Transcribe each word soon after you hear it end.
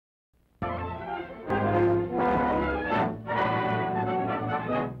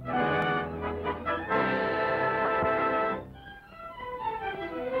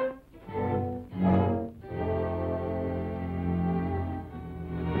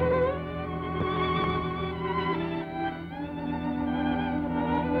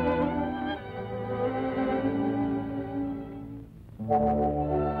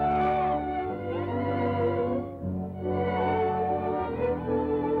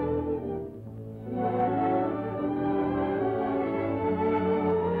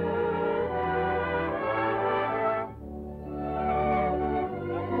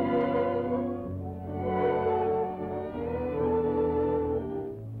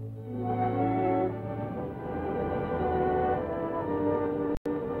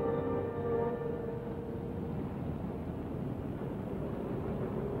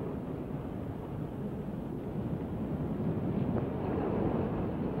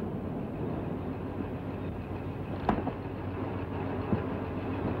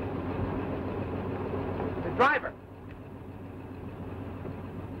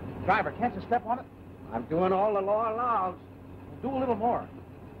driver, can't you step on it? I'm doing all the law allows. Do a little more.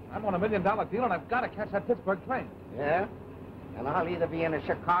 I'm on $1 million deal, and I've got to catch that Pittsburgh train. Yeah? And I'll either be in a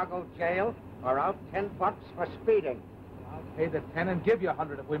Chicago jail or out $10 for speeding. I'll pay the 10 and give you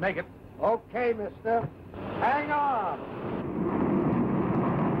 100 if we make it. Okay, mister. Hang on.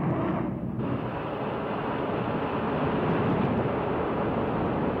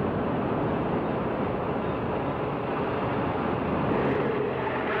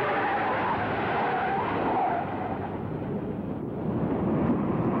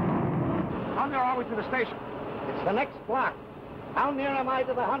 How near are we to the station? It's the next block. How near am I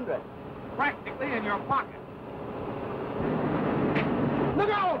to the 100? Practically in your pocket. Look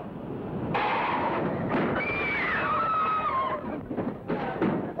out!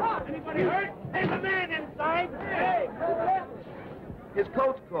 Anybody hurt? There's a man inside. Hey! His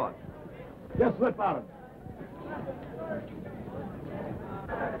coat's caught. Just slip out.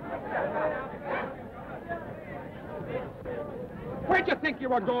 Where'd you think you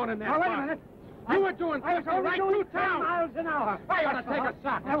were going in that Now, wait a box? minute. You were doing 50 right through 10 town. miles an hour. I ought to take a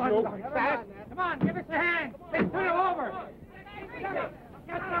shot at you. Fast. Come on, give us a hand. Let's turn him over.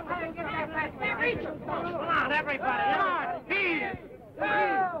 Come on, everybody. Come on. Here.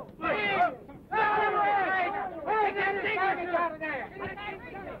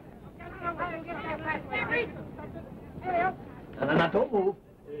 No, don't move.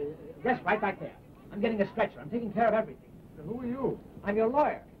 Yes, right back there. I'm getting a stretcher. I'm taking care of everything. Who are you? I'm your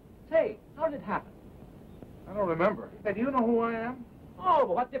lawyer. Say, how did it happen? I don't remember. Hey, do you know who I am? Oh,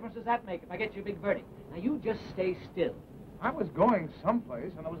 but what difference does that make if I get you a big verdict? Now, you just stay still. I was going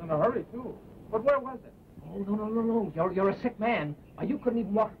someplace, and I was in a hurry, too. But where was it? Oh, no. You're a sick man. Why, you couldn't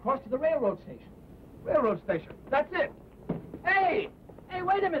even walk across to the railroad station. Railroad station. That's it. Hey,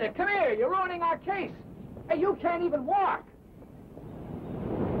 wait a minute. Come here. You're ruining our case. Hey, you can't even walk.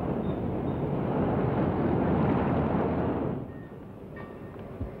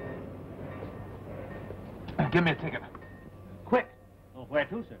 Give me a ticket. Quick. Oh, where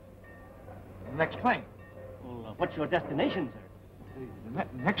to, sir? The next train. Well, what's your destination, sir?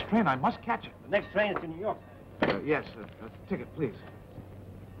 The next train, I must catch it. The next train is to New York, sir. Yes, a ticket, please.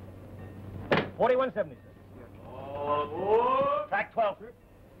 4170, sir. All aboard. Track 12, sir.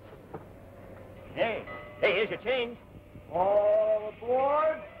 Hey, here's your change. All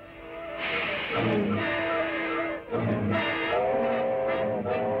aboard.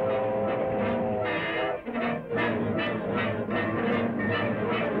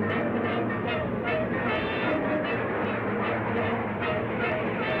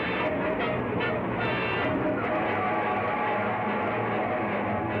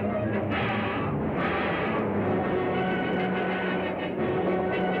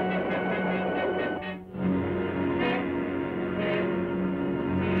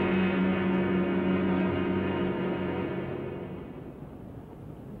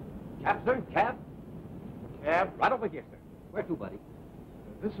 Cab, sir? Cab? Cab? Right over here, sir. Where to, buddy?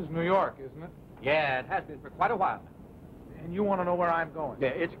 This is New York, isn't it? Yeah, it has been for quite a while. And you want to know where I'm going? Yeah,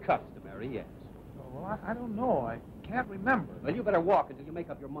 it's customary, yes. Oh, well, I don't know. I can't remember. Well, you better walk until you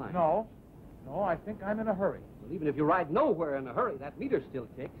make up your mind. No, I think I'm in a hurry. Well, even if you ride nowhere in a hurry, that meter still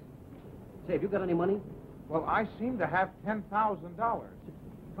ticks. Say, have you got any money? Well, I seem to have $10,000.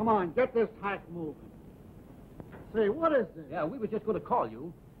 Come on, get this hack moving. Say, what is this? Yeah, we was just going to call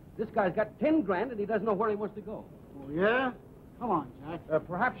you. This guy's got 10 grand and he doesn't know where he wants to go. Oh, yeah? Come on, Jack.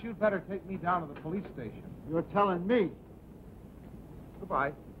 Perhaps you'd better take me down to the police station. You're telling me.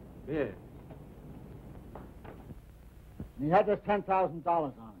 Goodbye. Yeah. He had this $10,000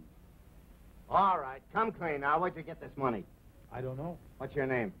 on him. All right, come clean now. Where'd you get this money? I don't know. What's your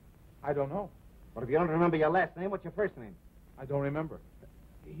name? I don't know. Well, if you don't remember your last name, what's your first name? I don't remember.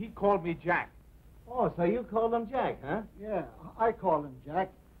 He called me Jack. Oh, so you called him Jack, huh? Yeah, I call him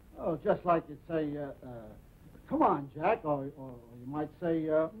Jack. Oh, just like you'd say, come on, Jack, or you might say,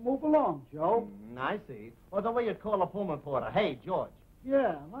 move along, Joe. I see. Or the way you'd call a Pullman porter, hey, George.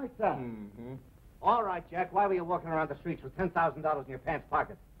 Yeah, like that. Mm-hmm. All right, Jack, why were you walking around the streets with $10,000 in your pants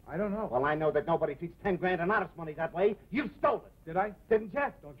pocket? I don't know. Well, I know that nobody treats 10 grand in honest money that way. You stole it. Did I? Didn't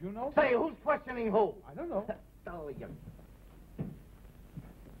you? Don't you know? Say, who's questioning who? I don't know. Oh, you...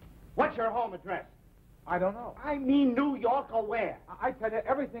 What's your home address? I don't know. I mean New York or where? I tell you,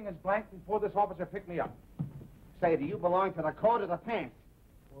 everything is blank before this officer picked me up. Say, do you belong to the coat or the pants?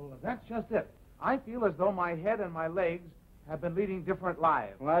 Well, that's just it. I feel as though my head and my legs have been leading different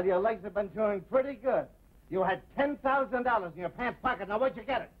lives. Well, your legs have been doing pretty good. You had $10,000 in your pants pocket. Now, where'd you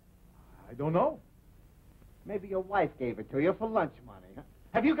get it? I don't know. Maybe your wife gave it to you for lunch money, huh?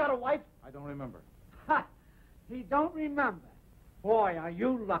 Have you got a wife? I don't remember. Ha! He don't remember. Boy, are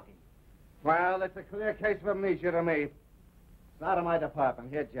you lucky. Well, it's a clear case of amnesia to me. It's out of my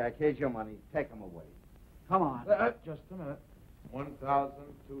department. Here, Jack, here's your money. Take them away. Come on. Just a minute. 1,000,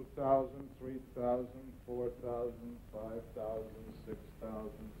 2,000, 3,000, 4,000, 5,000, 6,000.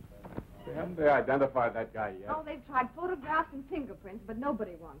 Haven't they identified that guy yet? Oh, they've tried photographs and fingerprints, but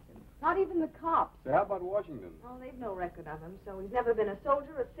nobody wants him. Not even the cops. Say, how about Washington? Oh, they've no record of him, so he's never been a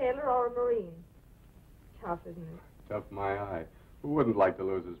soldier, a sailor, or a Marine. Tough, isn't it? Tough my eye. Who wouldn't like to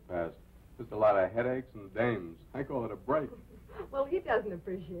lose his past? Just a lot of headaches and dames. I call it a break. Well, he doesn't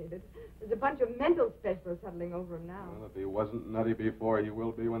appreciate it. There's a bunch of mental specialists huddling over him now. Well, if he wasn't nutty before, he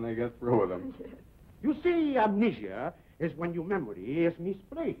will be when they get through with him. Yes. You see, amnesia is when your memory is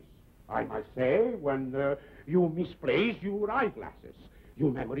misplaced. I must say, when you misplace your eyeglasses,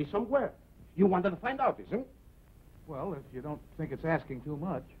 your memory somewhere. You wanted to find out, isn't it? Well, if you don't think it's asking too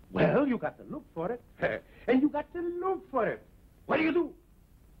much. Well, you got to look for it. And you got to look for it. What do? You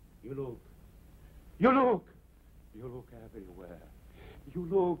look. You look. You look everywhere. You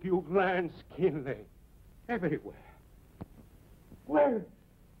look, you glance keenly. Everywhere. Where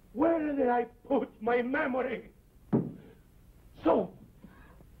did I put my memory? So,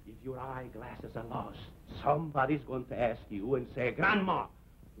 if your eyeglasses are lost, somebody's going to ask you and say, Grandma,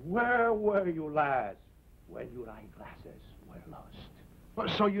 where were you last when your eyeglasses were lost? Well,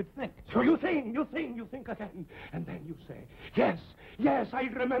 so you'd think. So you think again. And then you say, yes, I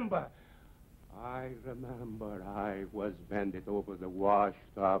remember. I remember I was bending over the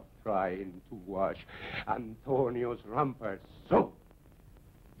washtub trying to wash Antonio's rumpers. So,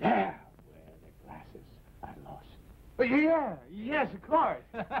 there where the glasses are lost. Yes, of course.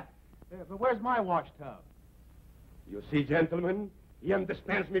 But where's my wash tub? You see, gentlemen, he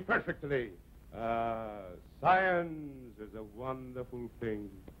understands me perfectly. Science is a wonderful thing.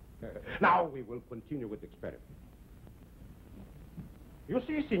 Now we will continue with the experiment. You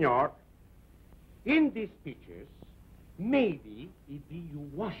see, senor, in these pictures, maybe it be you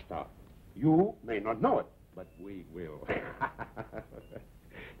washed up. You may not know it, but we will.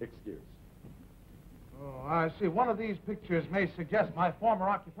 Excuse. Oh, I see. One of these pictures may suggest my former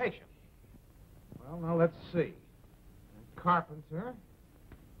occupation. Well, now, let's see. Carpenter,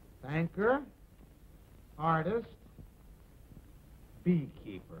 banker, artist,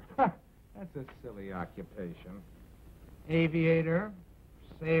 beekeeper. That's a silly occupation. Aviator,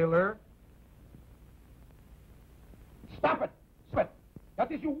 sailor. Stop it!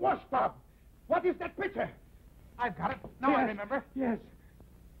 That is your washtub. What is that picture? I've got it. Now I remember. Yes.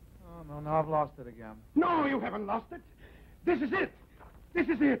 Oh, no, I've lost it again. No, you haven't lost it. This is it. It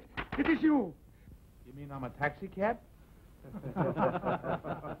is you. You mean I'm a taxi cab?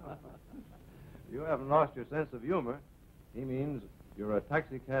 You haven't lost your sense of humor. He means you're a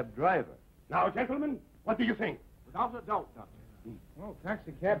taxi cab driver. Now, gentlemen, what do you think? Without a doubt, Doctor. Well,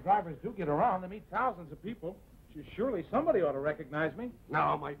 taxi cab drivers do get around. They meet thousands of people. Surely somebody ought to recognize me.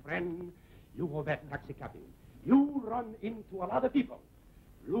 Now, my friend, you go that taxi cabin. You run into a lot of people.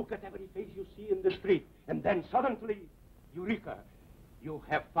 Look at every face you see in the street, and then suddenly, Eureka, you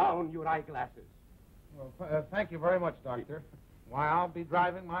have found your eyeglasses. Well, thank you very much, Doctor. Why, I'll be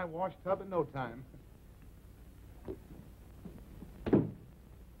driving my wash tub in no time.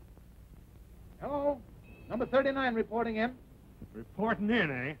 Hello? Number 39 reporting in. Reporting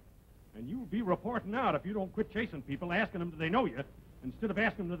in, eh? And you'll be reporting out if you don't quit chasing people, asking them do they know you, instead of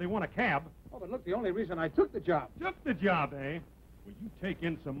asking them do they want a cab. Oh, but look, the only reason I took the job. Took the job, eh? Well, you take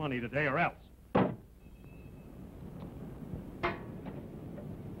in some money today or else.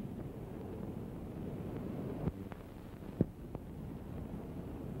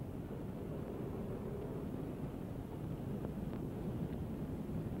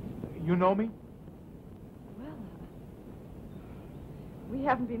 You know me? Well, we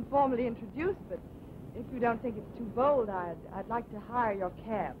haven't been formally introduced, but if you don't think it's too bold, I'd like to hire your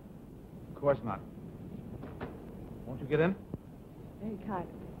cab. Of course not. Won't you get in? Very kind of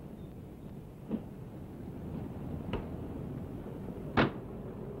you.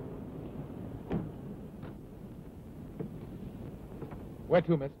 Where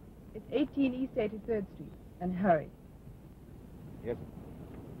to, miss? It's 18 East 83rd Street. And hurry. Yes.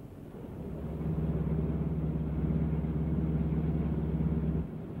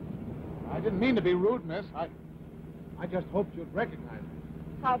 I didn't mean to be rude, miss. I just hoped you'd recognize me.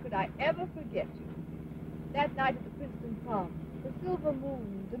 How could I ever forget you? That night at the Princeton Prom, the silver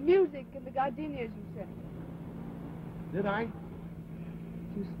moon, the music, and the gardenias you sent me. Did I?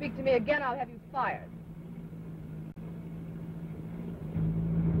 If you speak to me again, I'll have you fired.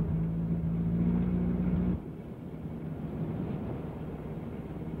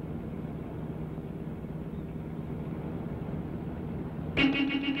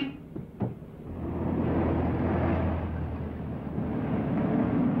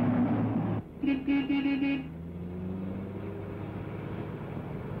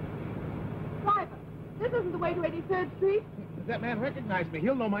 Driver, this isn't the way to 83rd Street. If that man recognized me,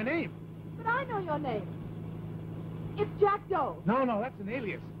 he'll know my name. But I know your name. It's Jack Doe. No, that's an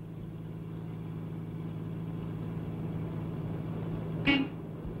alias.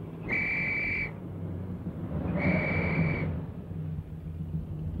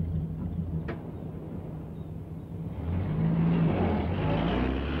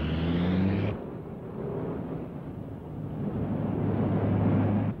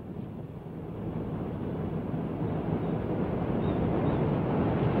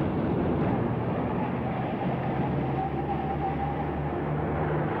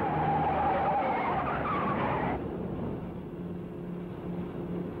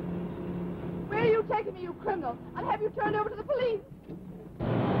 Taking me, you criminal. I'll have you turned over to the police.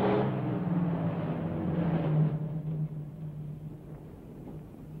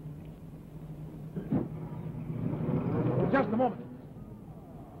 Just a moment.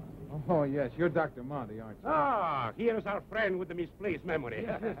 Oh, yes, you're Dr. Monty, aren't you? Ah, here's our friend with the misplaced memory.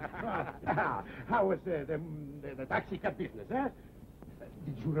 How was the taxi cab business, eh?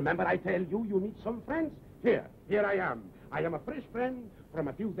 Did you remember I tell you need some friends? Here I am. I am a fresh friend from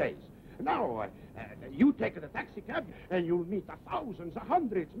a few days. Now, you take the taxi cab, and you'll meet thousands,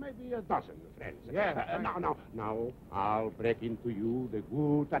 hundreds, maybe a dozen friends. Yeah. Now, I'll break into you the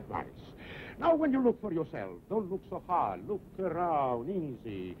good advice. Now, when you look for yourself, don't look so hard. Look around,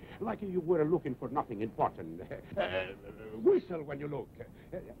 easy, like you were looking for nothing important. Whistle when you look.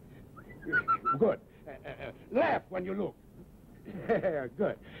 Good. Laugh when you look.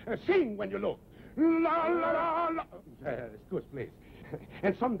 Good. Sing when you look. La, la, la, la. Excuse, please.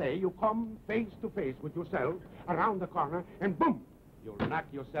 And someday you come face to face with yourself around the corner, and boom, you'll knock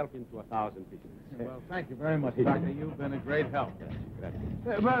yourself into 1,000 pieces. Well, thank you very much, Doctor. You've been a great help.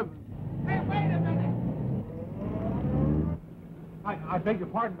 Hey, wait a minute. I beg your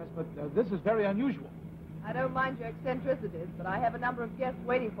pardon, miss, but this is very unusual. I don't mind your eccentricities, but I have a number of guests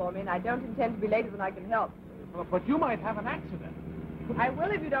waiting for me, and I don't intend to be later than I can help. But you might have an accident. I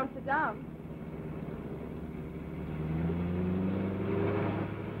will if you don't sit down.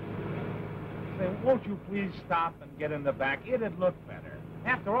 Say, won't you please stop and get in the back? It'd look better.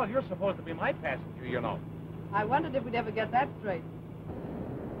 After all, you're supposed to be my passenger, you know. I wondered if we'd ever get that straight.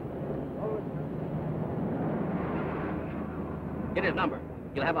 Get his number.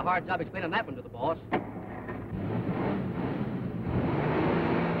 You'll have a hard job explaining that one to the boss.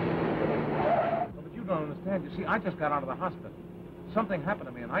 But you don't understand. You see, I just got out of the hospital. Something happened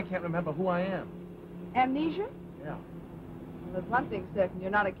to me, and I can't remember who I am. Amnesia? Yeah. Well, there's one thing certain. You're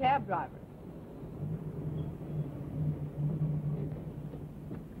not a cab driver.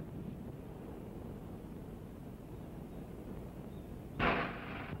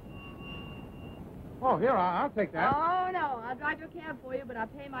 Oh, here, I'll take that. Oh, no. I'll drive your cab for you, but I'll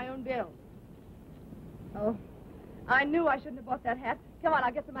pay my own bills. Oh, I knew I shouldn't have bought that hat. Come on,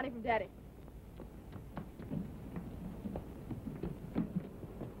 I'll get some money from Daddy.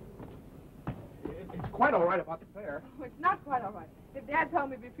 It's quite all right about the fare. Oh, it's not quite all right. If Dad's home,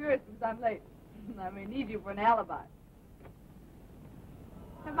 he'd be furious because I'm late. I may need you for an alibi.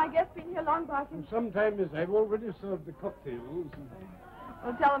 Have my guests been here long, Barkins? Sometimes I've already served the cocktails.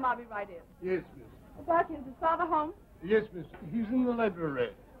 Well, tell him I'll be right in. Yes, miss. Oh, Barkins, is Father home? Yes, miss. He's in the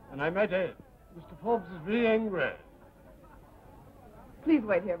library. And I might add, Mr. Forbes is very angry. Please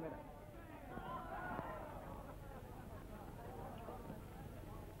wait here a minute.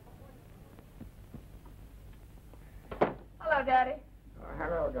 Hello, Daddy. Oh,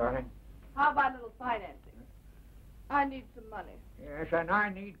 hello, darling. How about a little financing? I need some money. Yes, and I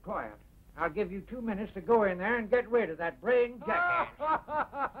need quiet. I'll give you 2 minutes to go in there and get rid of that brain jackass.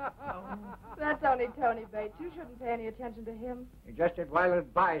 That's only Tony Bates. You shouldn't pay any attention to him. You just as well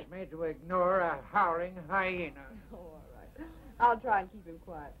advise me to ignore a howling hyena. Oh, all right. I'll try and keep him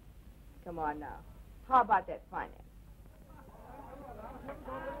quiet. Come on now. How about that finance?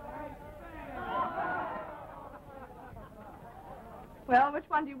 Well, which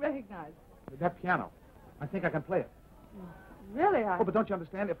one do you recognize? That piano. I think I can play it. Really, Oh, but don't you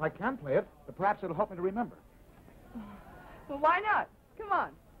understand? If I can play it, perhaps it'll help me to remember. Well, why not? Come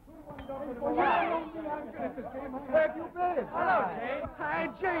on. Where have you been? Hello, Jade. Hi,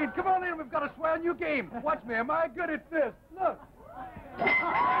 Jade. Come on in. We've got a swell new game. Watch me. Am I good at this? Look.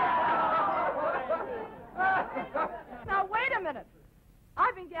 Now, wait a minute.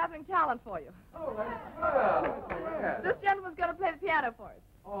 I've been gathering talent for you. Oh, that's swell. Yeah. This gentleman's going to play the piano for us.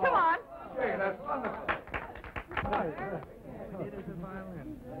 Oh. Come on. Jade, that's wonderful. It is a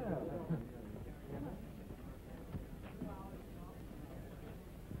violin.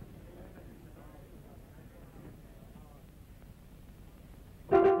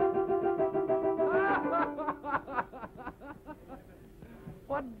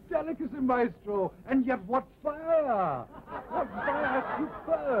 maestro. And yet what fire! What fire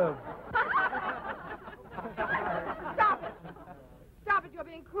superb! Stop it! Stop it, you're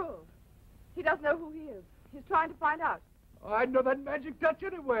being cruel. He doesn't know who he is. He's trying to find out. Oh, I'd know that magic touch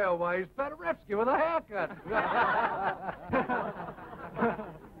anywhere. Why, he's Paderewski with a haircut.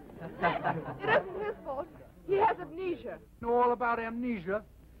 It isn't his fault. He has amnesia. Know all about amnesia.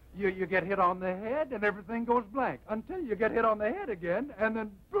 You get hit on the head and everything goes blank until you get hit on the head again and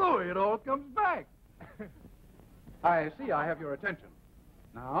then, boo, it all comes back. I see I have your attention.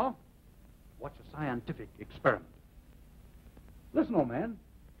 Now, watch a scientific experiment. Listen, old man.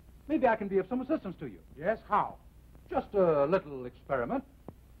 Maybe I can be of some assistance to you. Yes, how? Just a little experiment.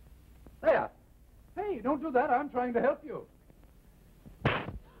 There. Hey, don't do that. I'm trying to help you.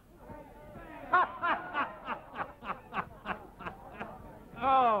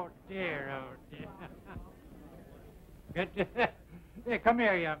 Oh, dear, oh, dear. Good to... Hey, come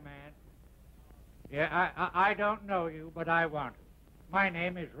here, young man. Yeah, I don't know you, but I want to. My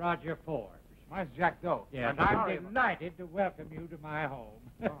name is Roger Forbes. Mine's Jack Doe. Yeah, and I'm delighted to welcome you to my home.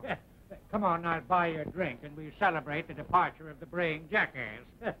 Oh. Come on, I'll buy you a drink, and we celebrate the departure of the braying jackass.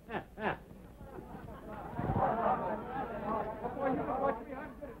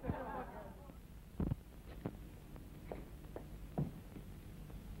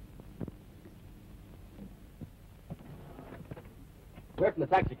 We're from the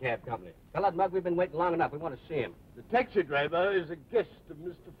taxi cab company. Tell that mug we've been waiting long enough. We want to see him. The taxi driver is a guest of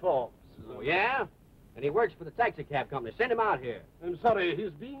Mr. Forbes. Oh, yeah? And he works for the taxi cab company. Send him out here. I'm sorry,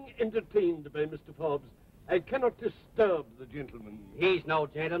 he's being entertained by Mr. Forbes. I cannot disturb the gentleman. He's no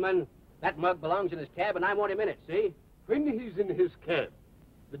gentleman. That mug belongs in his cab, and I want him in it, see? When he's in his cab,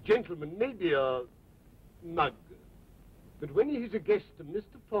 the gentleman may be a mug. But when he's a guest of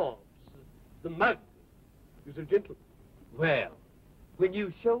Mr. Forbes, the mug is a gentleman. Well, when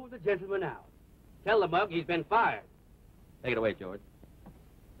you show the gentleman out, tell the mug he's been fired. Take it away, George.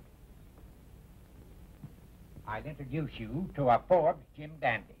 I'll introduce you to a Forbes Jim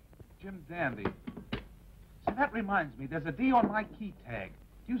Dandy. Jim Dandy. See, that reminds me. There's a D on my key tag.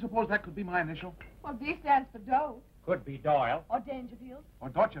 Do you suppose that could be my initial? Well, D stands for Doe. Could be Doyle. Or Dangerfield. Or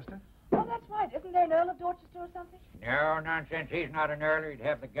Dorchester? Oh, that's right. Isn't there an Earl of Dorchester or something? No nonsense. He's not an earl. He'd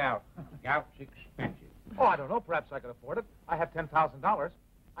have the gout. Gout's expensive. Oh, I don't know. Perhaps I could afford it. I have $10,000.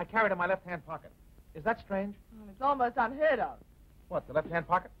 I carry it in my left-hand pocket. Is that strange? Well, it's almost unheard of. What, the left-hand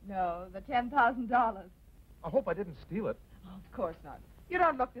pocket? No, the $10,000. I hope I didn't steal it. Oh, of course not. You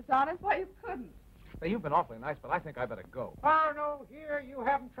don't look dishonest. Why, you couldn't. Say, you've been awfully nice, but I think I better go. Oh, no, here, you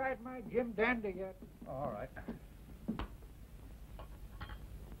haven't tried my Jim Dandy yet. Oh, all right.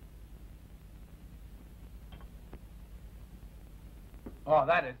 Oh,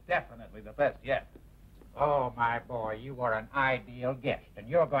 that is definitely the best yet. Oh, my boy, you are an ideal guest, and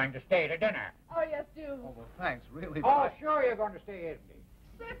you're going to stay to dinner. Oh, yes, do. Oh, well, thanks, really. Oh, sure you're going to stay, isn't he?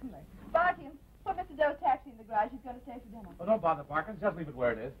 Certainly. Barkins, put Mr. Doe's taxi in the garage. He's going to stay for dinner. Oh, don't bother, Barkins. Just leave it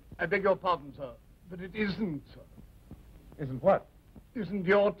where it is. I beg your pardon, sir, but it isn't, sir. Isn't what? Isn't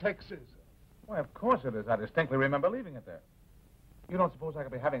your taxi, sir? Why, of course it is. I distinctly remember leaving it there. You don't suppose I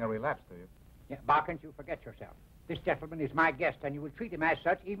could be having a relapse, do you? Yeah, Barkins, you forget yourself. This gentleman is my guest, and you will treat him as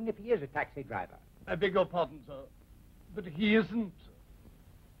such, even if he is a taxi driver. I beg your pardon, sir, but he isn't,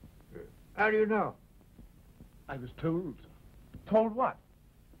 sir. How do you know? I was told, sir. Told what?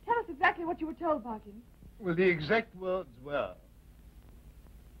 Tell us exactly what you were told, Barkins. Well, the exact words were,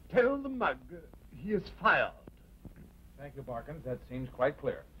 tell the mug he is fired. Thank you, Barkins. That seems quite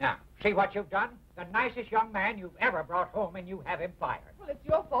clear. Now, see what you've done? The nicest young man you've ever brought home, and you have him fired. Well, it's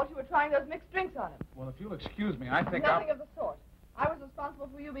your fault you were trying those mixed drinks on him. Well, if you'll excuse me, I think Nothing of the sort. I was responsible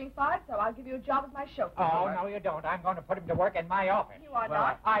for you being fired, so I'll give you a job as my chauffeur. Oh, no, you don't. I'm going to put him to work in my office. You are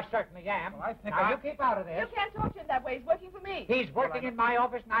not. I certainly am. Well, I think now, you keep out of this. You can't talk to him that way. He's working for me. He's working in my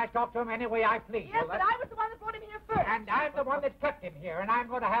office, and I talk to him any way I please. Yes, but I was the one that brought him here first. And I'm the one that kept him here, and I'm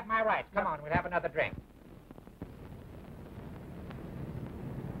going to have my rights. Come on, we'll have another drink.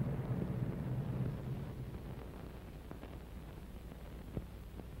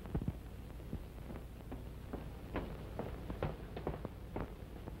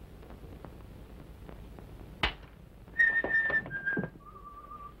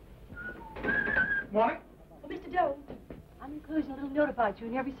 Morning. Oh, Mr. Doe, I'm enclosing a little note about you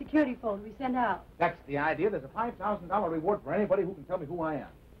in every security folder we send out. That's the idea. There's a $5,000 reward for anybody who can tell me who I am.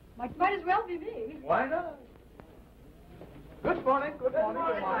 Might as well be me. Why not? Good morning. Good morning.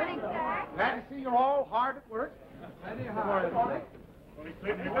 Good morning. Glad to see you're all hard at work. Plenty hard. Good morning. Well, he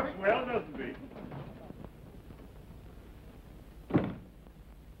certainly looks well, doesn't he?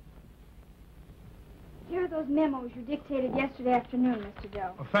 Here are those memos you dictated yesterday afternoon, Mr.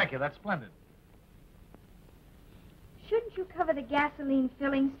 Doe. Oh, thank you. That's splendid. Shouldn't you cover the gasoline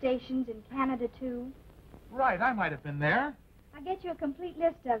filling stations in Canada, too? Right, I might have been there. I'll get you a complete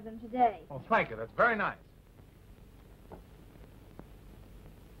list of them today. Oh, thank you. That's very nice.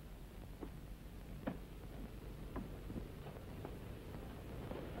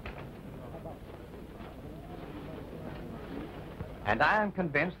 And I am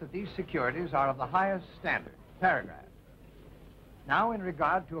convinced that these securities are of the highest standard. Paragraph. Now, in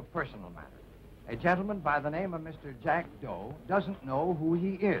regard to a personal matter, a gentleman by the name of Mr. Jack Doe doesn't know who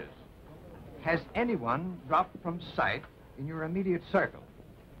he is. Has anyone dropped from sight in your immediate circle?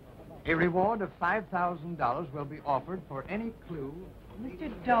 A reward of $5,000 will be offered for any clue.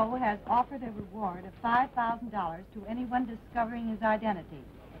 Mr. Doe has offered a reward of $5,000 to anyone discovering his identity.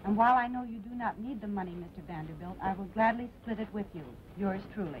 And while I know you do not need the money, Mr. Vanderbilt, I will gladly split it with you. Yours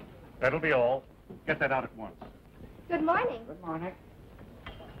truly. That'll be all. Get that out at once. Good morning. Good morning.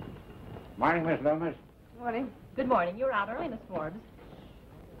 Morning, Miss Loomis. Morning. Good morning. You're out early, Miss Forbes.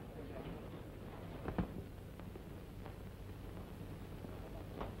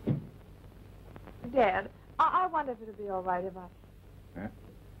 Dad, I wonder if it'll be all right if I...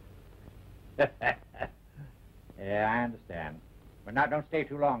 Huh? Yeah, I understand. But now don't stay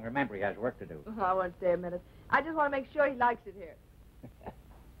too long. Remember, he has work to do. I won't stay a minute. I just want to make sure he likes it here.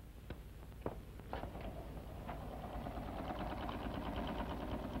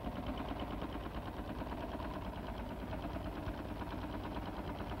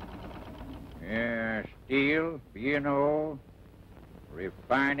 Yeah, steel, B&O,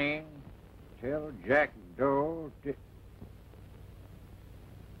 refining, till Jack Doe...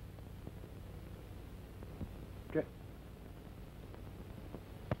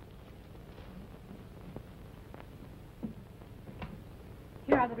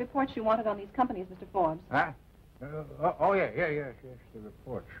 Here are the reports you wanted on these companies, Mr. Forbes. Huh? Oh, yes, the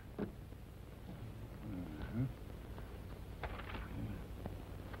reports.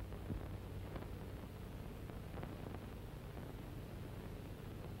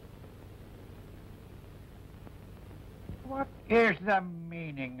 What is the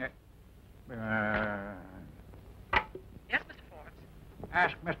meaning? Yes, Mr. Forbes.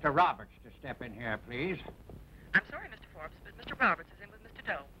 Ask Mr. Roberts to step in here, please. I'm sorry, Mr. Forbes, but Mr. Roberts is in with Mr.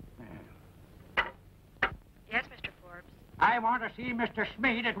 Doe. Yes, Mr. Forbes. I want to see Mr.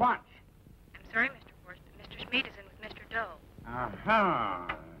 Smead at once. I'm sorry, Mr. Forbes, but Mr. Smead is in with Mr. Doe.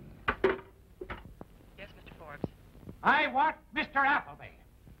 Uh-huh. Yes, Mr. Forbes. I want Mr. Appleby.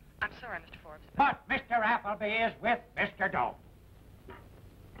 I'm sorry, Mr. Forbes. But Mr. Appleby is with Mr. Doe.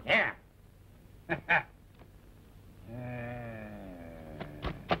 Yeah.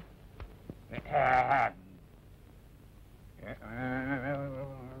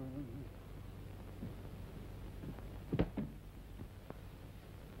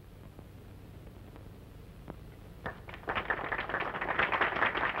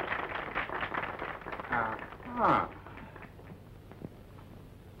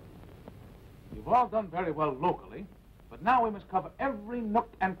 You've all done very well locally, but now we must cover every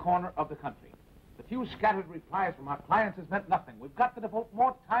nook and corner of the country. The few scattered replies from our clients has meant nothing. We've got to devote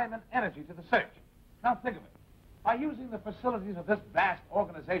more time and energy to the search. Now think of it. By using the facilities of this vast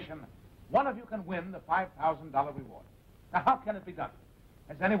organization, one of you can win the $5,000 reward. Now, how can it be done?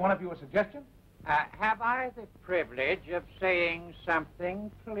 Has any one of you a suggestion? Have I the privilege of saying something,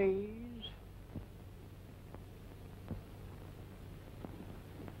 please?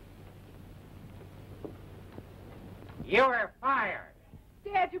 You are fired.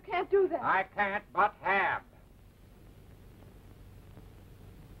 Dad, you can't do that. I can't but have.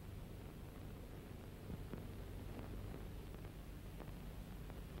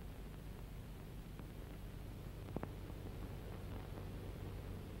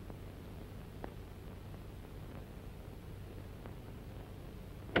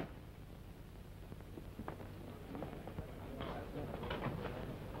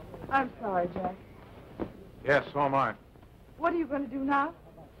 I'm sorry, Jack. Yes, so am I. What are you going to do now?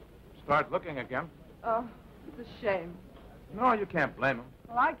 Start looking again. Oh, it's a shame. No, you can't blame him.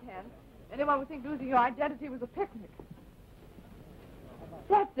 Well, I can. Anyone would think losing your identity was a picnic.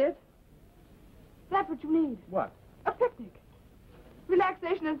 That's it. That's what you need. What? A picnic.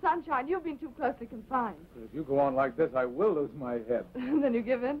 Relaxation and sunshine. You've been too closely confined. If you go on like this, I will lose my head. Then you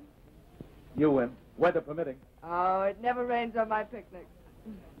give in? You win, weather permitting. Oh, it never rains on my picnic.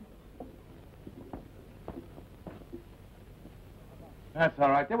 That's all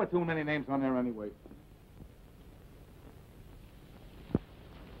right. There were too many names on there anyway.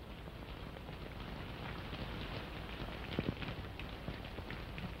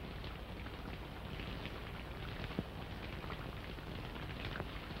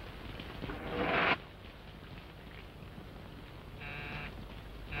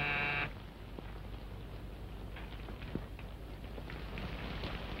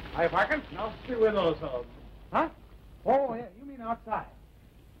 Hi, Parkins. Now, see where those are. Huh? Oh, yeah, you mean outside.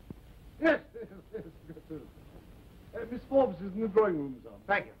 Yes. Good. Miss Forbes is in the drawing room, sir.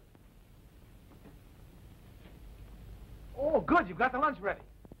 Thank you. Oh, good. You've got the lunch ready.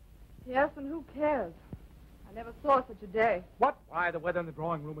 Yes, and who cares? I never saw such a day. What? Why, the weather in the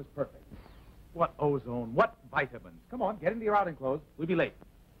drawing room is perfect. What ozone, what vitamins. Come on, get into your outing clothes. We'll be late.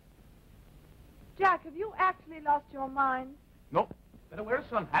 Jack, have you actually lost your mind? Nope. Better wear a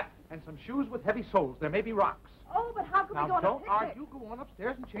sun hat and some shoes with heavy soles. There may be rocks. Oh, but how can we go Now, on a don't picnic? argue. Go on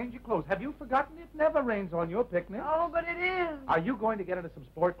upstairs and change your clothes. Have you forgotten it never rains on your picnic? Oh, but it is. Are you going to get into some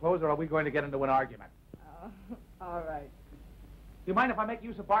sport clothes, or are we going to get into an argument? All right. Do you mind if I make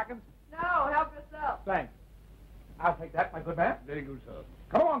use of Barkins? No, help yourself. Thanks. I'll take that, my good man. Very good, sir.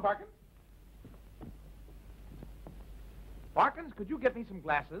 Come along, Barkins. Barkins, could you get me some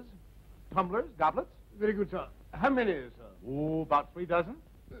glasses, tumblers, goblets? Very good, sir. How many, sir? Oh, about 3 dozen.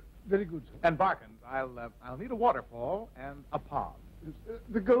 Very good, sir. And Barkins, I'll need a waterfall and a pond.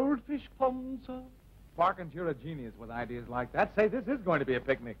 The goldfish pond, sir? Barkins, you're a genius with ideas like that. Say, this is going to be a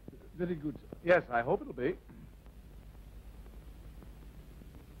picnic. Very good, sir. Yes, I hope it'll be.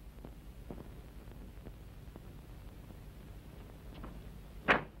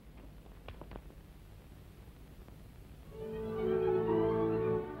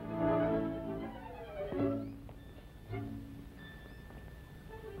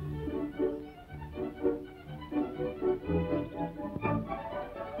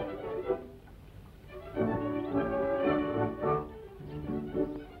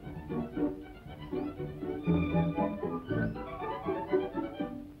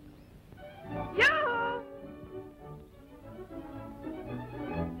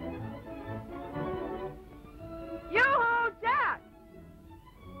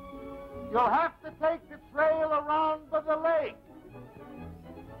 You'll have to take the trail around by the lake.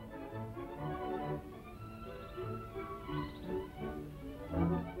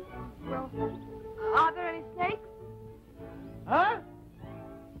 Well, are there any snakes? Huh?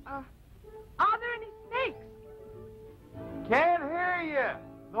 Are there any snakes? Can't hear you.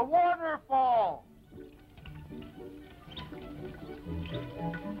 The waterfall.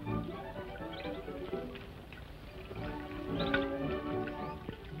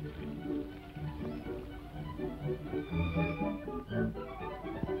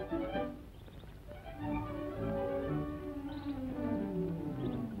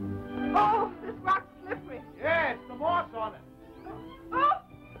 Oh, this rock's slippery. Yes, the moss on it. Oh!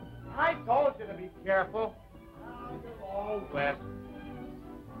 I told you to be careful. Now you're all wet.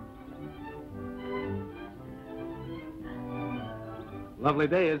 Lovely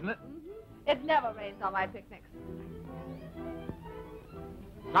day, isn't it? It never rains on my picnics.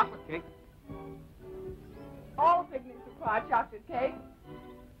 Chocolate cake. All picnics require chocolate cake.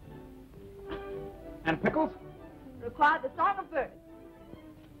 And pickles? Require the song of birds.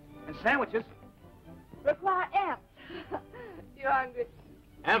 And sandwiches. Require ants. You hungry?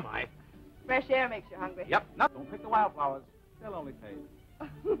 Am I? Fresh air makes you hungry. Yep. No, don't pick the wildflowers. They'll only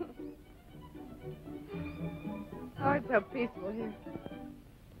fade. Oh, it's so peaceful here.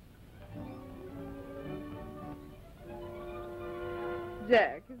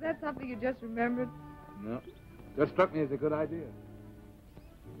 Jack, is that something you just remembered? No. Just struck me as a good idea.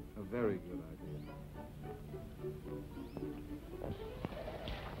 A very good idea.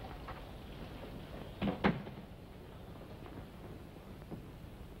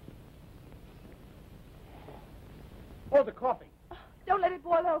 Oh, the coffee. Don't let it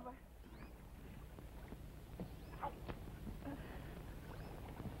boil over.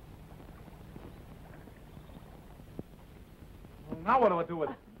 Well, now what do I do with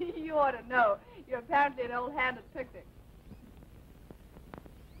it? You ought to know. You're apparently an old hand at picnics.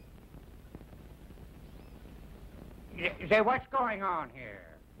 Say, what's going on here?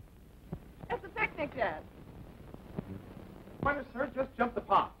 It's a picnic, Dad. Why, sir, just jump the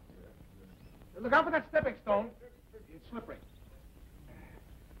pond. Look out for that stepping stone. It's slippery.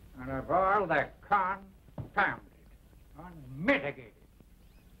 And of all the confounded, unmitigated,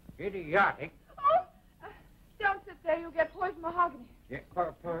 idiotic... Oh! Don't sit there. You'll get poison mahogany. Yeah,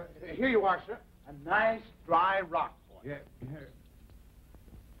 Here you are, sir. A nice, dry rock for you. yeah.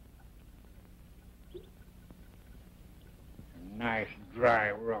 Nice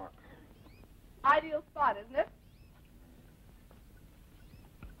dry rock. Ideal spot, isn't it?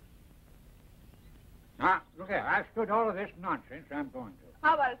 Now, look here. I've stood all of this nonsense. I'm going to.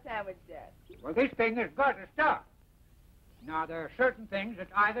 How about a sandwich, Dad? Well, this thing has got to stop. Now, there are certain things that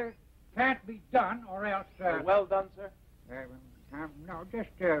either can't be done or else... Well done, sir. No, just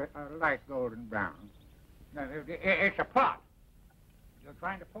a light golden brown. It's a plot. You're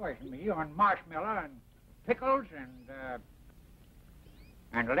trying to poison me on marshmallow and pickles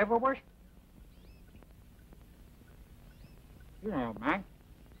and liverwurst? You know, Mac,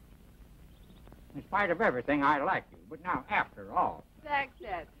 in spite of everything, I like you. But now, after all... Thanks,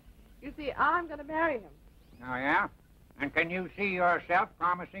 Dad. You see, I'm going to marry him. Oh, yeah? And can you see yourself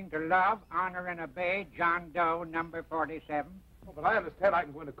promising to love, honor, and obey John Doe, number 47? Oh, but I understand I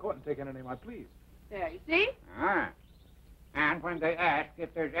can go into court and take any name I please. There, you see? Ah. And when they ask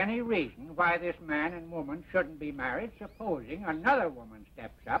if there's any reason why this man and woman shouldn't be married, supposing another woman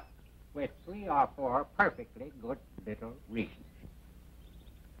steps up with 3 or 4 perfectly good little reasons.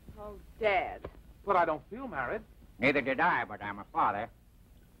 Oh, Dad. But I don't feel married. Neither did I, but I'm a father.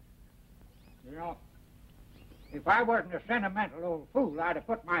 You know, if I wasn't a sentimental old fool, I'd have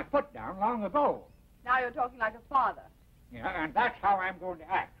put my foot down long ago. Now you're talking like a father. Yeah, and that's how I'm going to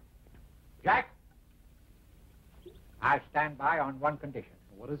act. Jack, I stand by on one condition.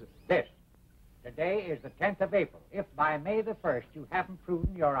 What is it? This. Today is the 10th of April. If by May the 1st you haven't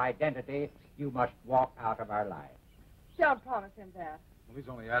proven your identity, you must walk out of our lives. Don't promise him that. Well, he's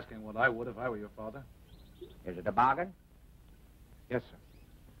only asking what I would if I were your father. Is it a bargain? Yes, sir.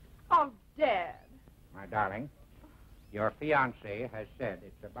 Oh, Dad. My darling, your fiancé has said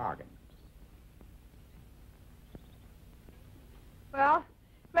it's a bargain. Well,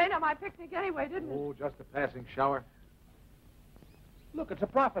 it rained on my picnic anyway, didn't it? Oh, just a passing shower. Look, it's a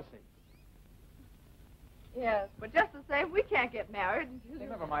prophecy. Yes, but just the same, we can't get married until... Hey,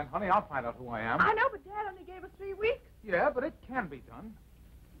 never mind, honey. I'll find out who I am. I know, but Dad only gave us 3 weeks. Yeah, but it can be done.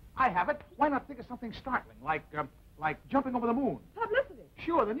 I have it. Why not think of something startling, like jumping over the moon? Publicity.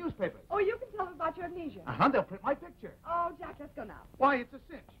 Sure, the newspapers. Oh, you can tell them about your amnesia. Uh-huh, they'll print my picture. Oh, Jack, let's go now. Why, it's a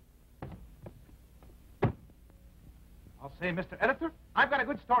cinch. I'll say, Mr. Editor, I've got a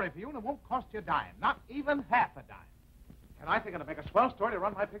good story for you, and it won't cost you a dime. Not even half a dime. And I think it'll make a swell story to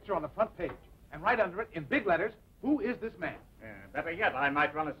run my picture on the front page. And right under it, in big letters, who is this man? Better yet, I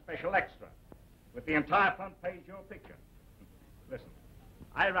might run a special extra. With the entire front page, your picture. Listen,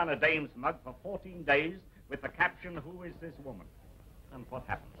 I ran a dame's mug for 14 days with the caption, "Who is this woman?" And what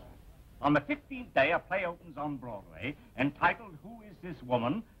happens? On the 15th day, a play opens on Broadway entitled, "Who is this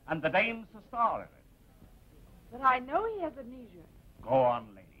woman?" and the dame's the star in it. But I know he has amnesia. Go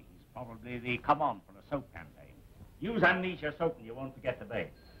on, lady. He's probably the come-on for a soap campaign. Use amnesia soap and you won't forget the day.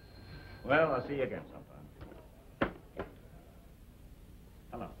 Well, I'll see you again sometime.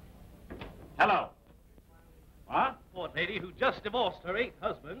 Hello. Hello. What? Poor lady who just divorced her 8th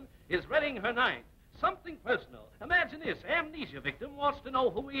husband is reading her 9th. Something personal. Imagine this. Amnesia victim wants to know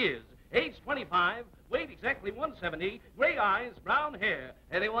who he is. Age 25, weight exactly 170, gray eyes, brown hair.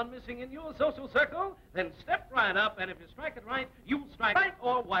 Anyone missing in your social circle? Then step right up, and if you strike it right, you'll strike right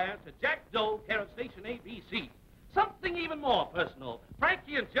or wire to Jack Doe, care of station ABC. Something even more personal.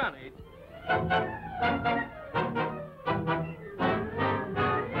 Frankie and Johnny.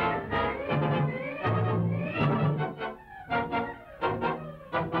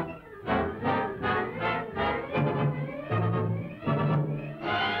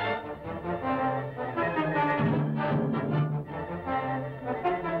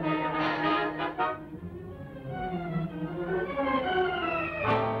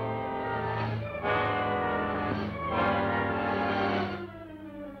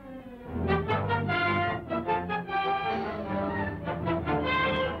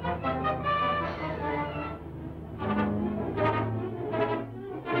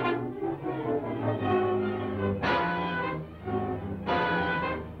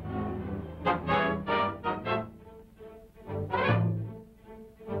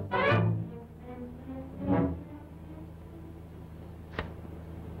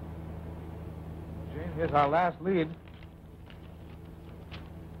 Here's our last lead. It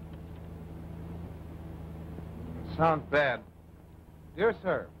sounds bad. Dear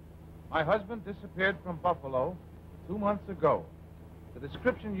sir, my husband disappeared from Buffalo 2 months ago. The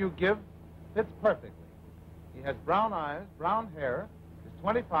description you give fits perfectly. He has brown eyes, brown hair, is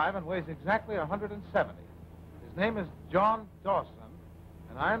 25 and weighs exactly 170. His name is John Dawson,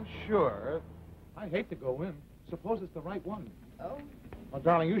 and I'm sure... I hate to go in. Suppose it's the right one. Oh? Oh,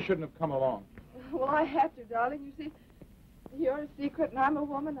 darling, you shouldn't have come along. Well, I had to, darling. You see, you're a secret and I'm a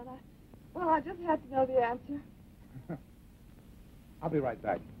woman, and I just had to know the answer. I'll be right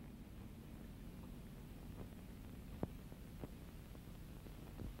back.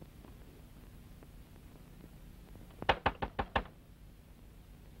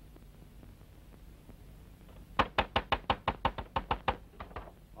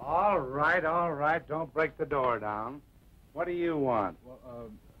 All right. Don't break the door down. What do you want?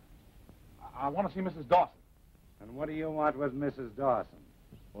 Well, I want to see Mrs. Dawson. And what do you want with Mrs. Dawson?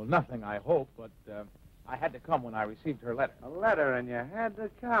 Well, nothing, I hope, but I had to come when I received her letter. A letter and you had to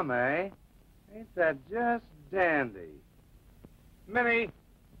come, eh? Ain't that just dandy? Minnie,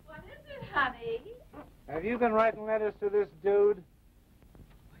 What is it, honey? have you been writing letters to this dude?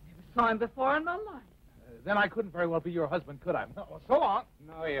 Saw him before in my life. Then I couldn't very well be your husband, could I? No, so long.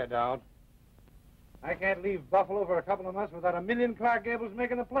 No, you don't. I can't leave Buffalo for a couple of months without a million Clark Gables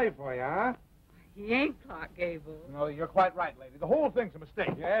making a play for you, huh? He ain't Clark Gable. No, you're quite right, lady. The whole thing's a mistake.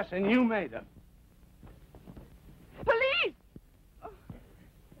 Yes, and you made it. Police! Oh.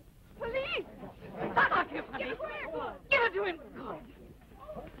 Police! Stop on him, honey. Give it to him.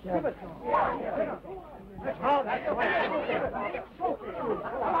 Give it to him. Oh, that's the way.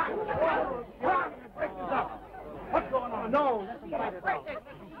 What's going on? No, let's fight it out.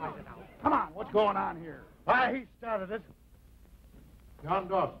 Come on, what's going on here? Why, he started it. John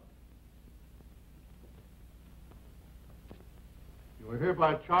Dawson. You are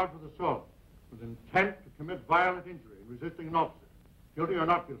hereby charged with assault with intent to commit violent injury and resisting an officer. Guilty or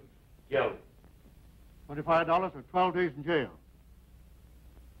not guilty? Guilty. $25 or 12 days in jail.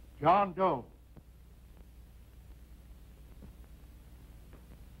 John Doe.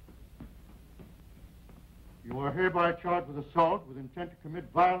 You are hereby charged with assault with intent to commit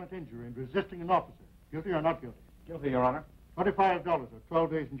violent injury and resisting an officer. Guilty or not guilty? Guilty, Your Honor. $25 or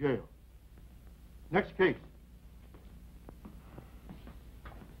 12 days in jail. Next case.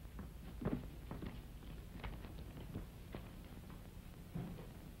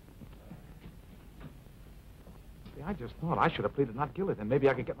 See, I just thought I should have pleaded not guilty. Then maybe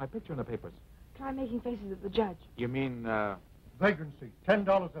I could get my picture in the papers. Try making faces at the judge. You mean, Vagrancy,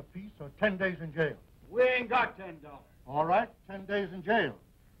 $10 apiece or 10 days in jail. We ain't got $10. All right, 10 days in jail.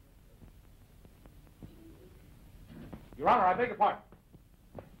 Your Honor, I beg your pardon.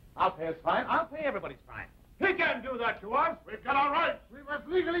 I'll pay his fine. I'll pay everybody's fine. He can't do that to us. We've got our rights. We was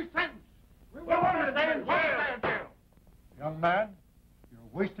legally sentenced. We want to stay in jail. Young man, you're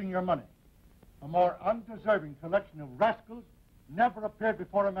wasting your money. A more undeserving collection of rascals never appeared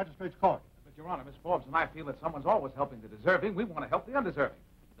before a magistrate's court. But, Your Honor, Miss Forbes and I feel that someone's always helping the deserving. We want to help the undeserving.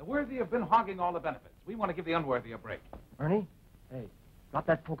 The worthy have been hogging all the benefits. We want to give the unworthy a break. Ernie? Hey, drop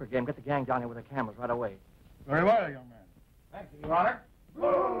that poker game. Get the gang down here with the cameras right away. Very well, young man. Thank you, Your Honor.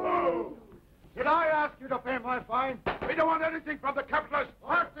 Boo! Did I ask you to pay my fine? We don't want anything from the capitalists.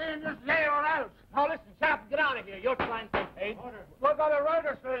 Or stay in this jail or else. Now, listen, Chap, get out of here. Your client's been paid. We've got a right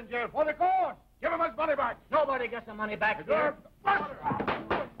to stay in jail for the cause. Give him his money back. Nobody gets the money back here.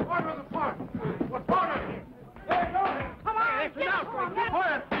 Order the court. What's order here? Hey, Come on, sit down, on,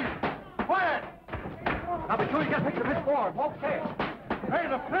 Quiet, please. Quiet. Now be sure you get a picture of Miss Forbes. Okay.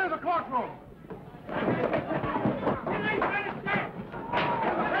 Hey, clear the courtroom.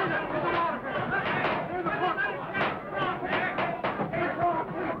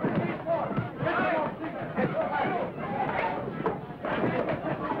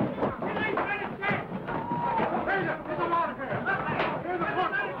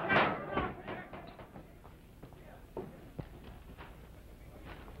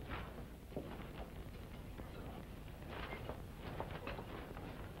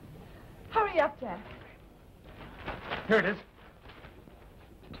 Hurry up, Jack. Here it is.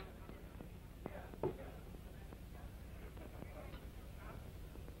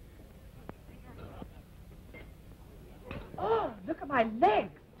 Oh, look at my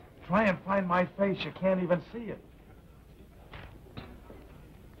legs. Try and find my face. You can't even see it.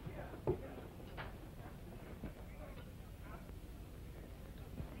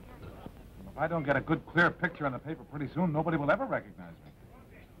 If I don't get a good, clear picture in the paper pretty soon, nobody will ever recognize me.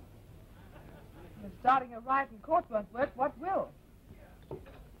 If starting a riot in court won't work, what will?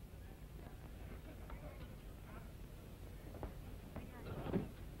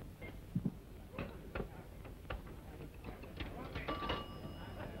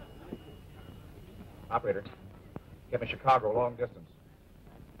 Operator, get me Chicago, long distance.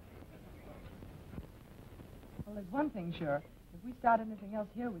 Well, there's one thing sure. If we start anything else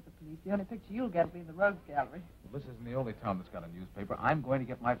here with the police, the only picture you'll get will be in the Rogues Gallery. Well, this isn't the only town that's got a newspaper. I'm going to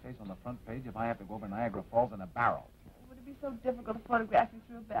get my face on the front page if I have to go over Niagara Falls in a barrel. Would it be so difficult to photograph you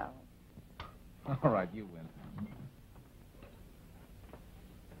through a barrel? All right, you win.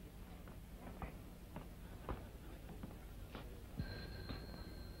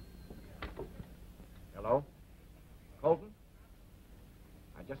 Hello? Colton?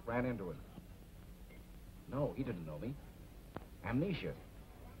 I just ran into him. No, he didn't know me. Amnesia.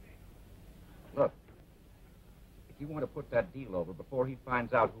 Look, if you want to put that deal over before he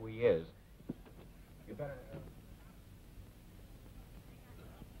finds out who he is, you better...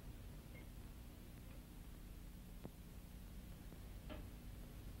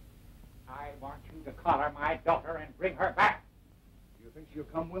 you to collar my daughter and bring her back. Do you think she'll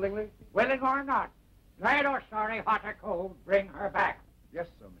come willingly? Willing or not, glad or sorry, hot or cold, bring her back. Yes,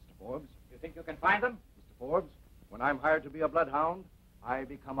 sir, Mr. Forbes. You think you can find them? Mr. Forbes, when I'm hired to be a bloodhound, I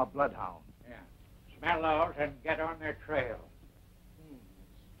become a bloodhound. Yeah. Smell those and get on their trail.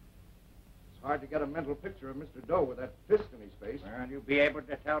 It's hard to get a mental picture of Mr. Doe with that fist in his face. Well, you'll be able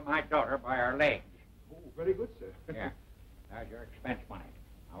to tell my daughter by her legs. Oh, very good, sir. Yeah. There's your expense money.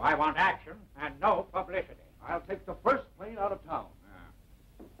 Now, I want action and no publicity. I'll take the first plane out of town.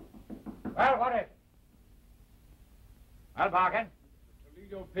 Well, what is it? Well, Bargain?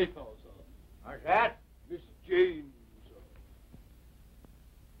 Toledo paper, sir. What's that? Miss Jane, sir.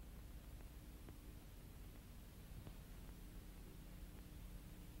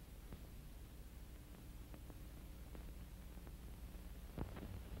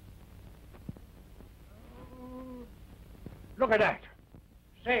 Look at that.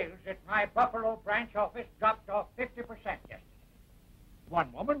 Sales at my Buffalo branch office dropped off 50% yesterday.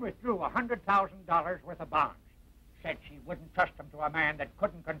 One woman withdrew $100,000 worth of bonds. Said she wouldn't trust them to a man that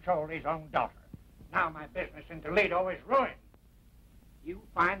couldn't control his own daughter. Now my business in Toledo is ruined. You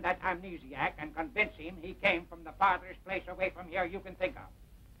find that amnesiac and convince him he came from the farthest place away from here you can think of.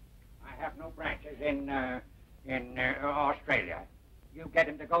 I have no branches in Australia. You get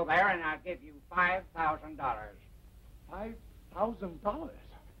him to go there and I'll give you $5,000. $5,000?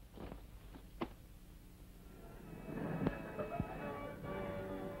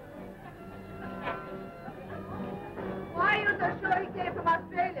 Why are you so sure he came from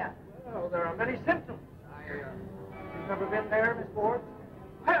Australia? Well, there are many symptoms. You've never been there, Miss Forbes?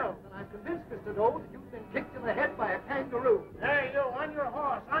 Well, then I'm convinced, Mr. Doe, that you've been kicked in the head by a kangaroo. Hey, you, on your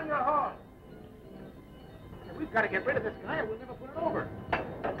horse, on your horse. Hey, we've got to get rid of this guy or we'll never put it over.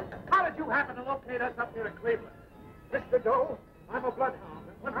 How did you happen to locate us up here in Cleveland? Mr. Doe, I'm a bloodhound,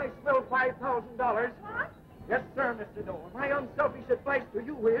 and when I smell $5,000... What? Yes, sir, Mr. Doe. And my unselfish advice to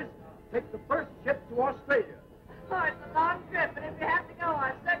you is, take the first ship to Australia. Oh, it's a long trip, but if you have to go,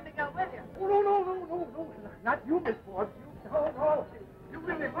 I'll certainly go with you. Oh, no. Not you, Miss Forbes. No. You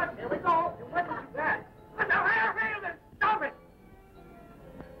really must. Here we go. You mustn't do that. Stop it.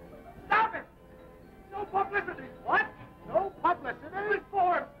 Stop it. No publicity. What? No publicity? Miss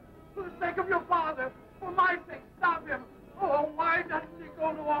Forbes, for the sake of your father, for my sake, stop him. Oh, why doesn't he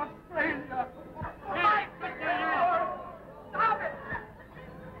go to Australia? For my sake, stop it.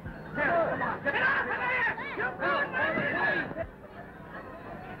 Here, come on. Get out of here. You ruined my life.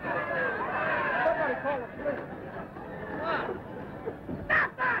 Somebody call the police. Come on. Stop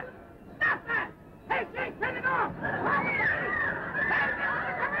that! Stop that! Hey, Jake, turn it off! Call the police! Hey,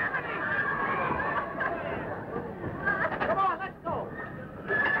 come on, let's go!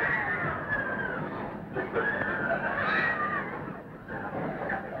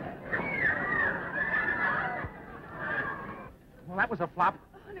 Well, that was a flop.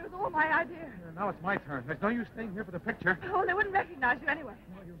 Oh, it was all my idea. Now it's my turn. There's no use staying here for the picture. Oh, they wouldn't recognize you anyway.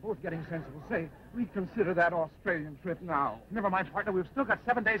 Well, you're both getting sensible. Say, reconsider that Australian trip now. Never mind, partner. We've still got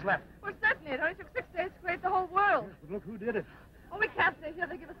 7 days left. Well, certainly. It only took 6 days to create the whole world. Yes, but look who did it. Oh, we can't stay here.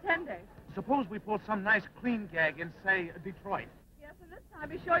 They give us 10 days. Suppose we pull some nice clean gag in, say, Detroit. Yes, and this time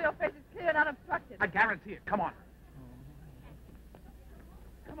be sure your face is clear and unobstructed. I guarantee it. Come on.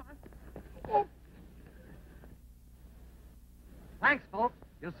 Come on. Oh. Thanks, folks.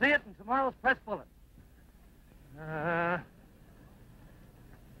 You'll see it in tomorrow's press bulletin.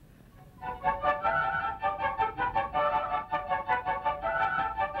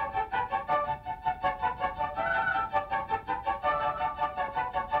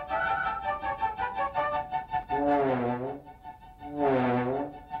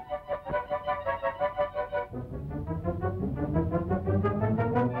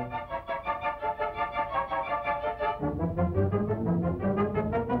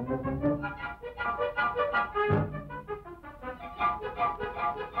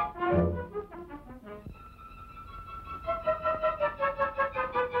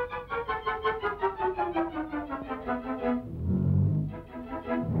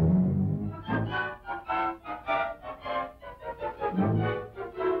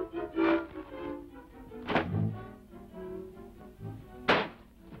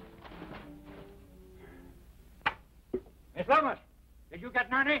 Miss Lomas, did you get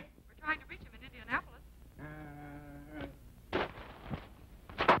Nerney? We're trying to reach him in Indianapolis.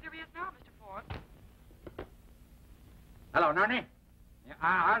 Here he is now, Mr. Forbes. Hello, Nerney. Yeah,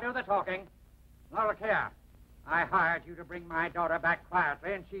 I'll do the talking. Now, look here. I hired you to bring my daughter back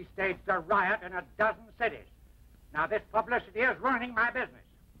quietly, and she staged a riot in a dozen cities. Now, this publicity is ruining my business.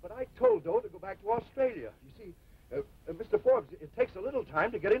 But I told Doe to go back to Australia. You see, Mr. Forbes, it takes a little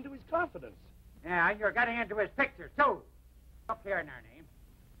time to get into his confidence. Yeah, you're getting into his pictures, too. Look here, Ernie.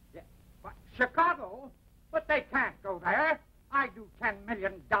 Yeah. What, Chicago? But they can't go there. I do $10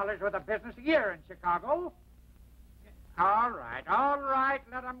 million worth of business a year in Chicago. All right,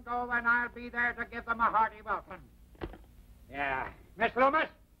 let them go, and I'll be there to give them a hearty welcome. Yeah. Miss Loomis,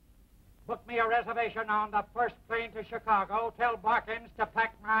 book me a reservation on the first plane to Chicago. Tell Barkins to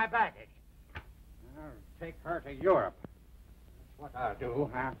pack my baggage. I'll take her to Europe. That's what I'll do,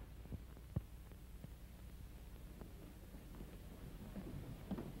 huh?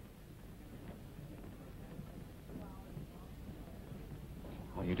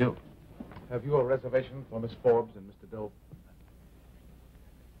 How do you do? Have you a reservation for Miss Forbes and Mr. Doe?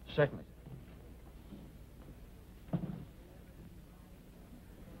 Certainly.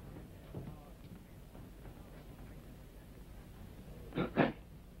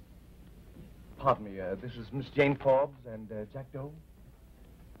 Pardon me, this is Miss Jane Forbes and Jack Doe?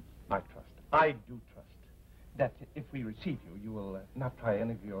 I do trust that if we receive you, you will not try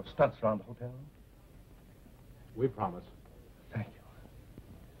any of your stunts around the hotel? We promise. Thank you.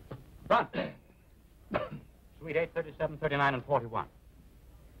 Front. Suite 8, 37, 39, and 41.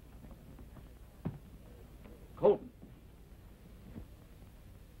 Colton.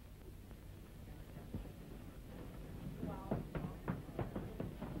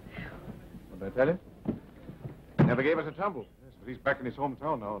 What did I tell you? He never gave us a tumble. Yes, but he's back in his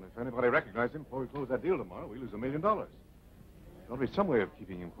hometown now, and if anybody recognizes him before we close that deal tomorrow, we lose $1 million. There'll be some way of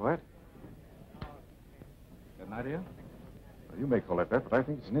keeping him quiet. Got an idea? Well, you may call it that, but I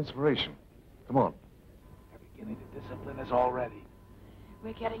think it's an inspiration. Come on. They're beginning to discipline us already.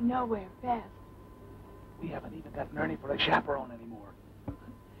 We're getting nowhere fast. We haven't even got Ernie for a chaperone anymore.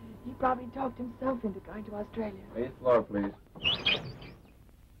 He probably talked himself into going to Australia. 8th floor, please.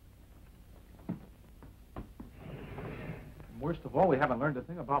 Worst of all, we haven't learned a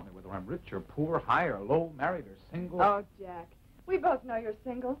thing about me, whether I'm rich or poor, high or low, married or single. Oh, Jack, we both know you're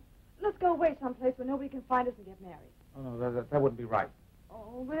single. Let's go away someplace where nobody can find us and get married. Oh, no, that wouldn't be right.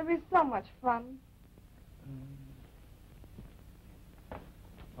 Oh, but it'd be so much fun.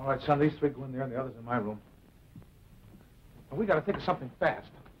 All right, son, these 3 go in there and the others in my room. But we got to think of something fast.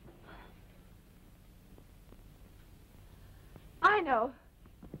 I know.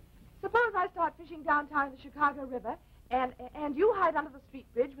 Suppose I start fishing downtown in the Chicago River, and you hide under the street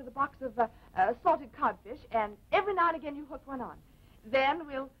bridge with a box of salted codfish, and every now and again you hook one on. Then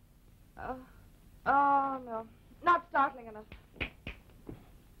we'll... oh, no. Not startling enough.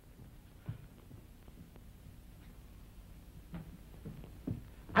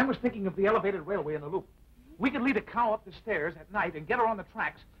 I was thinking of the elevated railway in the loop. We could lead a cow up the stairs at night and get her on the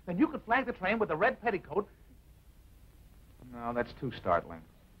tracks. Then you could flag the train with a red petticoat. No, that's too startling.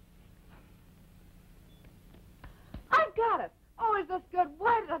 I've got it. Oh, is this good?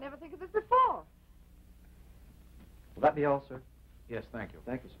 Why did I never think of this before? Will that be all, sir? Yes, thank you.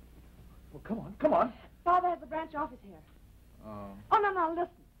 Thank you, sir. Well, come on, come on. Father has the branch office here. Oh, no, listen.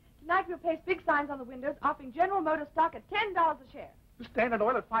 Tonight we'll place big signs on the windows offering General Motors stock at $10 a share. Standard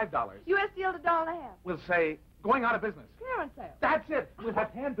Oil at $5. U.S. Steel at $1.50. We'll say going out of business. Clearance sale. That's it. We'll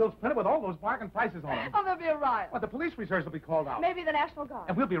have handbills printed with all those bargain prices on them. Oh, there'll be a riot. Well, the police reserves will be called out. Maybe the National Guard.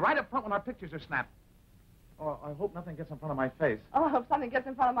 And we'll be right up front when our pictures are snapped. Oh, I hope nothing gets in front of my face. Oh, I hope something gets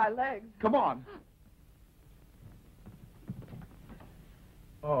in front of my legs. Come on.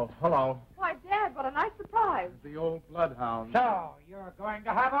 Oh, hello. Why, Dad, what a nice surprise. The old bloodhound. So, you're going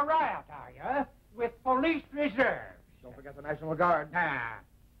to have a riot, are you? With police reserves. Don't forget the National Guard. Nah.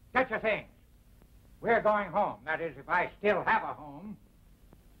 Get your things. We're going home. That is, if I still have a home.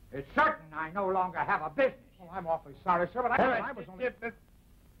 It's certain I no longer have a business. Oh, I'm awfully sorry, sir, but I was only...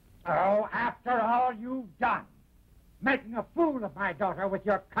 Oh, after all you've done. Making a fool of my daughter with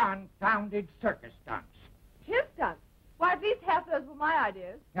your confounded circus stunts. His stunts? Why, at least half those were my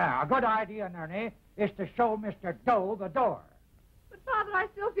ideas. Yeah, a good idea, Ernie, is to show Mr. Doe the door. But, Father, I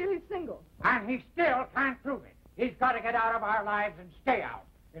still feel he's single. And he still can't prove it. He's got to get out of our lives and stay out.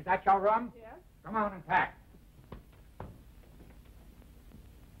 Is that your room? Yes. Come on and pack.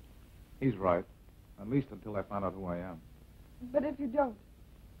 He's right. At least until I find out who I am. But if you don't?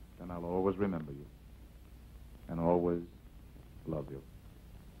 Then I'll always remember you. And always love you.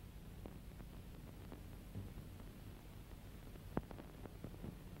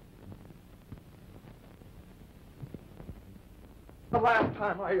 The last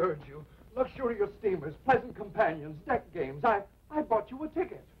time I urged you, luxurious steamers, pleasant companions, deck games, I bought you a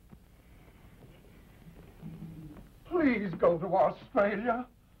ticket. Please go to Australia.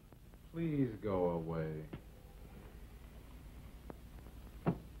 Please go away.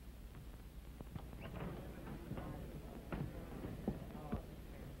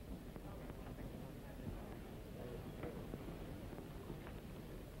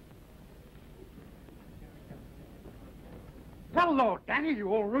 Hello, Danny,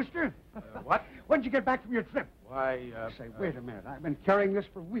 you old rooster. What? When'd you get back from your trip? Why, Say, wait a minute. I've been carrying this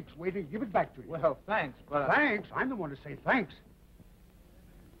for weeks, waiting to give it back to you. Well, thanks, but... Thanks? I'm the one to say thanks.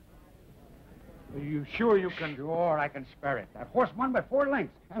 Are you sure you can... Sure, I can spare it. That horse won by 4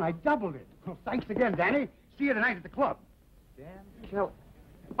 lengths, and I doubled it. Well, thanks again, Danny. See you tonight at the club. Dan Kelly.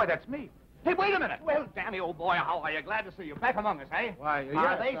 Why, that's me. Hey, wait a minute. Well, Danny, old boy, how are you? Glad to see you. Back among us, eh? Why, Are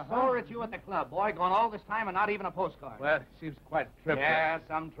yes, they sore at you at the club, boy? Gone all this time and not even a postcard. Well, it seems quite a trip. Yeah,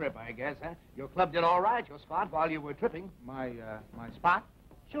 some trip, I guess, huh? Your club did all right, your spot, while you were tripping. My spot?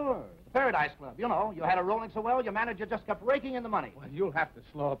 Sure. The Paradise Club. You know, you had it rolling so well, your manager just kept raking in the money. Well, you'll have to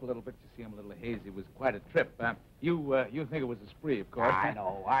slow up a little bit. You see, I'm a little hazy. It was quite a trip. You think it was a spree, of course. I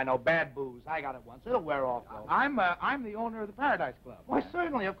know. Bad booze. I got it once. It'll wear off, though. I'm the owner of the Paradise Club. Why,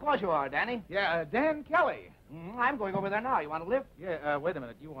 certainly. Of course you are, Danny. Yeah, Dan Kelly. I'm going over there now. You want to lift? Yeah, wait a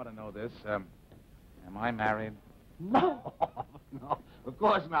minute. You want to know this. Am I married? No. No, of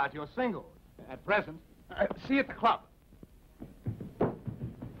course not. You're single. At present. See you at the club.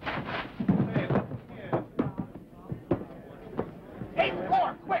 Eight,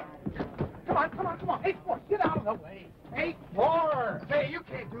 4, quick! Come on. 8, 4, get out of the way. 8, 4. Hey, you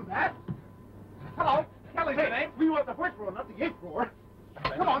can't do that. Hello, Kelly's your name. We want the first floor, not the 8th floor.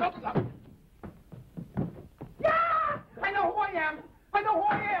 Come on, up. Yeah! I know who I am.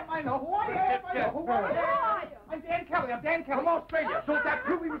 I'm Dan Kelly. I'm Australia. Don't that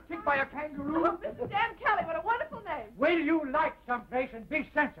prove he was kicked by a kangaroo? Oh, Mr. Dan Kelly, what a wonderful name. Will you like someplace and be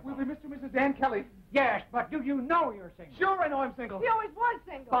sensible? We'll be Mr. and Mrs. Dan Kelly. Yes, but do you know you're single? Sure, I know I'm single. He always was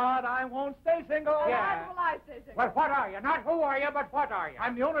single. But I won't stay single. Yeah. Neither will I stay single. Well, what are you? Not who are you, but what are you?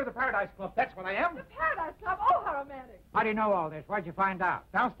 I'm the owner of the Paradise Club. That's what I am. The Paradise Club? Oh, how romantic. How do you know all this? Where'd you find out?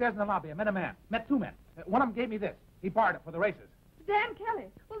 Downstairs in the lobby, I met a man. Met 2 men. One of them gave me this. He borrowed it for the races. Dan Kelly.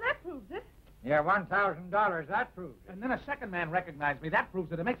 Well, that proves it. Yeah, $1,000. That proves it. And then a second man recognized me. That proves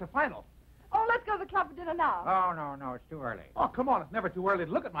that it makes a final. Oh, let's go to the club for dinner now. Oh, no, it's too early. Oh, come on. It's never too early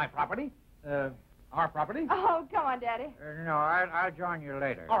to look at my property. Our property. Oh, come on, Daddy. No, I'll join you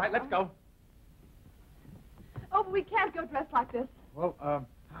later. All right, let's go. Oh, but we can't go dressed like this. Well,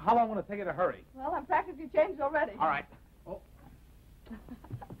 how long will it take you to hurry? Well, I'm practically changed already. All right. Oh,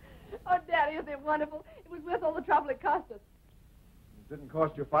 Daddy, isn't it wonderful? It was worth all the trouble it cost us. It didn't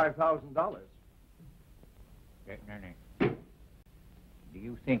cost you $5,000. Nanny, do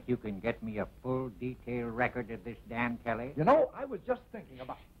you think you can get me a full detailed record of this Dan Kelly? You know, I was just thinking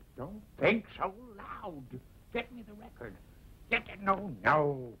about... Don't think so loud. Get me the record. Get it?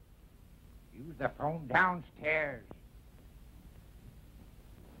 No. Use the phone downstairs.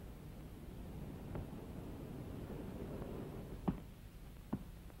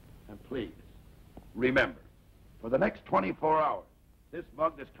 And please, remember, for the next 24 hours, this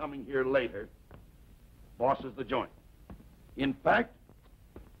mug that's coming here later bosses the joint. In fact,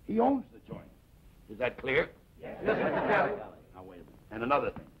 he owns the joint. Is that clear? Yes, Mr. Kelly. Now, wait a minute. And another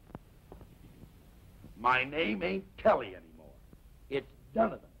thing. My name ain't Kelly anymore. It's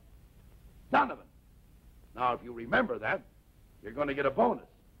Donovan. Donovan. Now, if you remember that, you're going to get a bonus.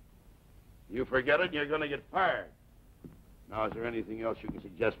 You forget it, you're going to get fired. Now, is there anything else you can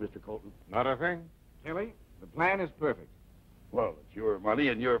suggest, Mr. Colton? Not a thing. Kelly, the plan is perfect. Well, it's your money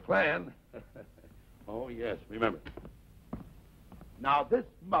and your plan. Oh, yes, remember. Now, this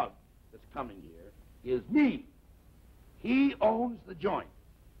mug that's coming here is me. He owns the joint.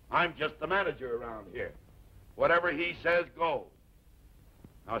 I'm just the manager around here. Whatever he says goes.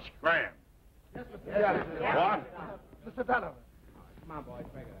 Now, scram. Yes, Mr. Kelly. What? Mr. Donovan. Come on, boys,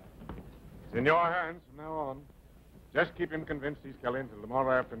 break it up. It's in your hands from now on. Just keep him convinced he's Kelly until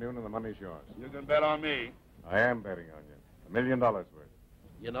tomorrow afternoon, and the money's yours. You can bet on me. I am betting on you. $1 million worth.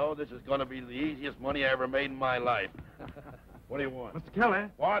 You know, this is going to be the easiest money I ever made in my life. What do you want? Mr. Kelly.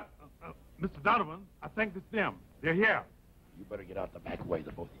 What? Mr. Donovan, I think it's them. They're here. You better get out the back way,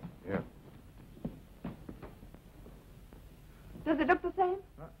 the both of you. Yeah. Does it look the same?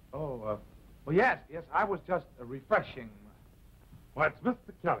 Well, yes. I was just refreshing. Well, it's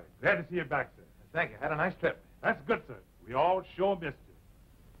Mr. Kelly. Glad to see you back, sir. Thank you. Had a nice trip. That's good, sir. We all sure missed you.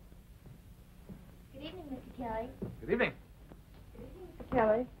 Good evening, Mr. Kelly. Good evening. Mr.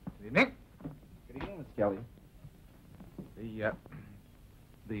 Kelly. Good evening. Good evening, Miss Kelly.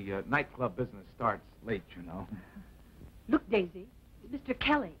 The nightclub business starts late, you know. Look, Daisy. It's Mr.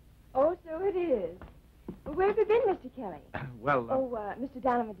 Kelly. Oh, so it is. Well, where have you been, Mr. Kelly? Well, Mr.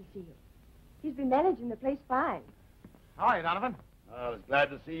 Donovan to see you. He's been managing the place fine. How are you, Donovan? I was glad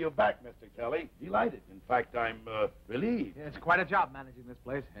to see you back, Mr. Kelly. Delighted. In fact, I'm relieved. Yeah, it's quite a job managing this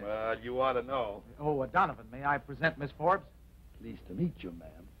place. Well, you ought to know. Oh, Donovan, may I present Miss Forbes? Pleased to meet you, ma'am.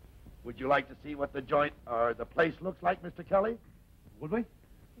 Would you like to see what the joint or the place looks like, Mr. Kelly? Would we?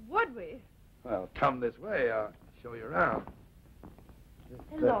 Would we? Well, come this way. I'll show you around.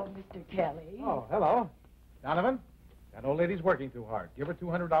 Hello, Mr. Kelly. Oh, hello. Donovan, that old lady's working too hard. Give her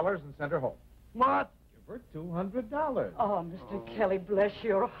 $200 and send her home. What? Give her $200. Oh, Mr. Kelly, bless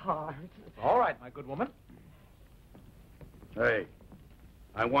your heart. All right, my good woman. Hey,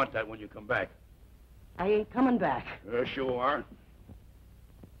 I want that when you come back. I ain't coming back. Yes, you are.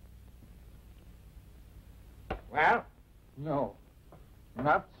 Well? No,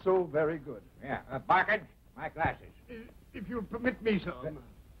 not so very good. Yeah, Barkett, my glasses. If you'll permit me, sir.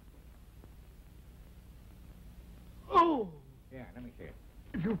 Oh! Yeah, let me see it.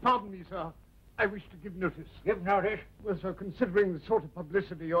 If you'll pardon me, sir, I wish to give notice. Give notice? Well, sir, considering the sort of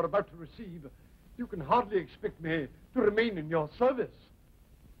publicity you're about to receive, you can hardly expect me to remain in your service.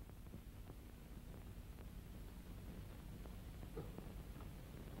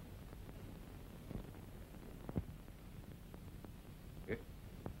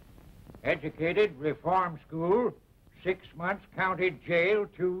 Educated, reform school, 6 months county jail,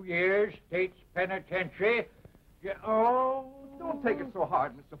 2 years state's penitentiary. Yeah, oh. Don't take it so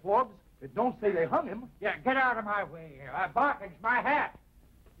hard, Mr. Forbes. It don't say they hung him. Yeah, get out of my way here. Barkins, my hat.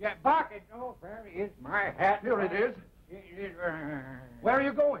 Yeah, Barkins. Oh, where is my hat? Here it is. Where are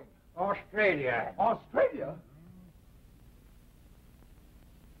you going? Australia. Australia?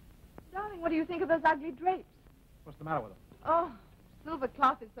 Darling, what do you think of those ugly drapes? What's the matter with them? Oh, silver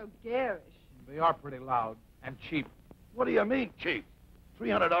cloth is so garish. They are pretty loud and cheap. What do you mean, cheap?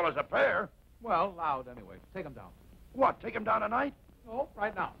 $300 a pair? Well, loud anyway. Take them down. What, take them down tonight? Oh,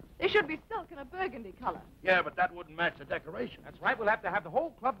 right now. They should be silk in a burgundy color. Yeah, but that wouldn't match the decoration. That's right. We'll have to have the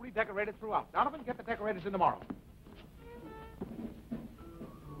whole club redecorated throughout. Donovan, get the decorators in tomorrow.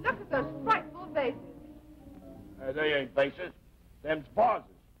 Look at those frightful vases. They ain't vases. Them's vases.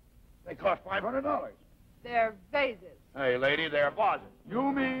 They cost $500. They're vases. Hey, lady, they're vases.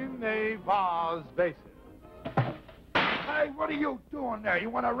 You mean they vase vases? Hey, what are you doing there? You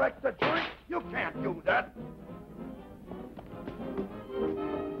want to wreck the joint? You can't do that.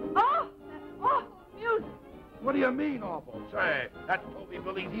 Oh, that awful music. What do you mean, awful? Say, that's Toby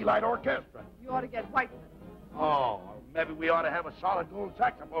Billy's Elite Orchestra. You ought to get Whiteman. Oh, maybe we ought to have a solid gold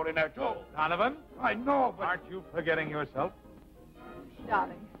saxophone in there, too. Donovan? I know, but... Aren't you forgetting yourself?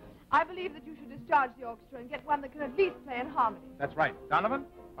 Darling, I believe that you should discharge the orchestra and get one that can at least play in harmony. That's right. Donovan,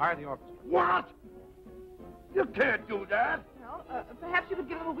 fire the orchestra. What? You can't do that. Well, perhaps you could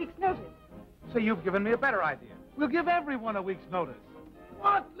give them a week's notice. So you've given me a better idea. We'll give everyone a week's notice.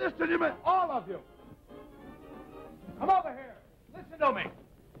 What? Listen to me. All of you. Come over here. Listen to me.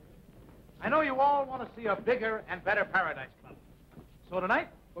 I know you all want to see a bigger and better Paradise Club. So tonight,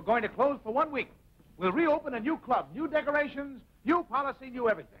 we're going to close for 1 week. We'll reopen a new club, new decorations, new policy, new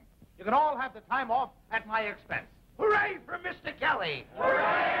everything. You can all have the time off at my expense. Hooray for Mr. Kelly!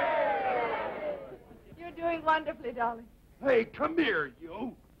 Hooray! You're doing wonderfully, darling. Hey, come here,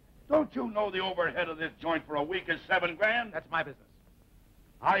 you. Don't you know the overhead of this joint for a week is $7 grand? That's my business.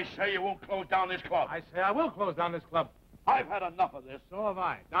 I say you won't close down this club. I say I will close down this club. I've had enough of this. So have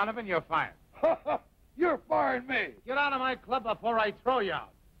I. Donovan, you're fired. You're firing me. Get out of my club before I throw you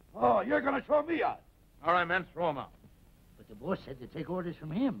out. Oh, you're going to throw me out. All right, men, throw him out. But the boss said to take orders from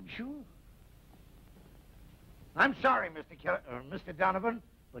him. Sure. I'm sorry, Mr. Donovan,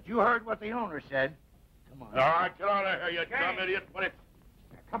 but you heard what the owner said. Come on. All right, get out of here, you dumb idiot.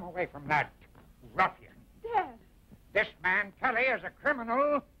 Come away from that ruffian. Dad. This man, Kelly, is a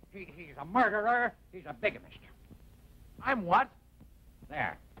criminal. He's a murderer. He's a bigamist. I'm what?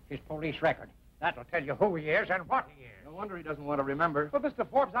 There, his police record. That'll tell you who he is and what he is. No wonder he doesn't want to remember. But, Mr.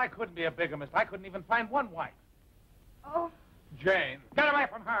 Forbes, I couldn't be a bigamist. I couldn't even find one wife. Oh. Jane. Get away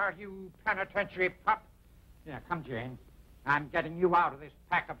from her, you penitentiary pup. Yeah, come, Jane. I'm getting you out of this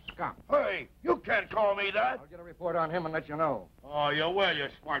pack of scum. Hey, you can't call me that. I'll get a report on him and let you know. Oh, you will, you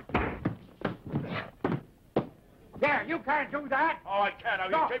smart. There, you can't do that. Oh, I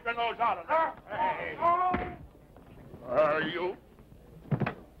can't. Now, you keep your nose out of there. Hey. You...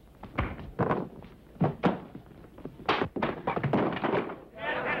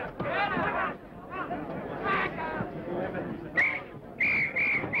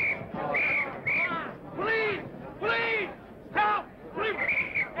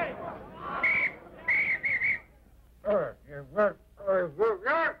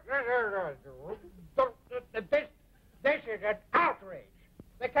 This is an outrage.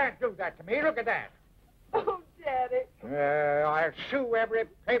 They can't do that to me. Look at that. Oh, Daddy. I'll sue every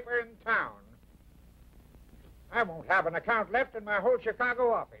paper in town. I won't have an account left in my whole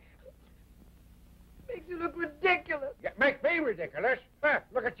Chicago office. Makes you look ridiculous. Yeah, make me ridiculous? Huh,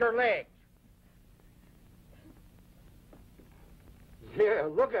 look at your legs. Yeah,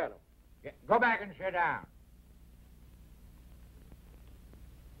 look at him. Go back and sit down.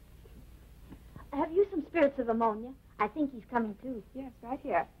 Have you some spirits of ammonia? I think he's coming too. Yes, right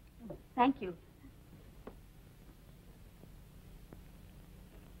here. Thank you.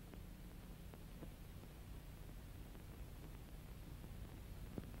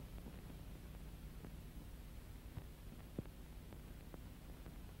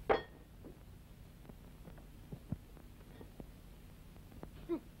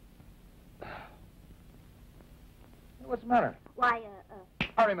 What's the matter? Why,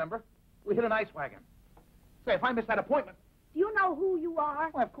 I remember. We hit an ice wagon. Say, if I missed that appointment... do you know who you are?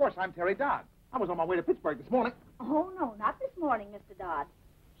 Well, of course, I'm Terry Dodd. I was on my way to Pittsburgh this morning. Oh, no, not this morning, Mr. Dodd.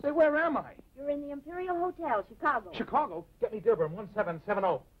 Say, where am I? You're in the Imperial Hotel, Chicago. Chicago? Get me Dearborn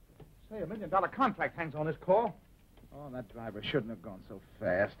 1770. Say, $1 million contract hangs on this call. Oh, that driver shouldn't have gone so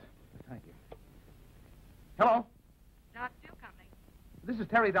fast. Thank you. Hello? Dodd Steel Company. This is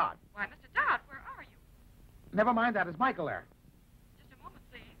Terry Dodd. Why, Mr. Dodd, where are you? Never mind that. Is Michael there? Just a moment,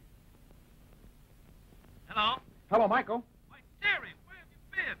 please. Hello? Hello, Michael. Why, Terry, where have you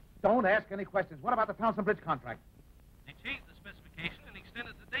been? Don't ask any questions. What about the Townsend Bridge contract? They changed the specification and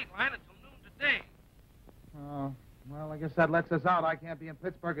extended the dateline until noon today. Oh, well, I guess that lets us out. I can't be in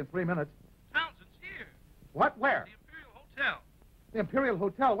Pittsburgh in 3 minutes. Townsend's here. What? Where? The Imperial Hotel. The Imperial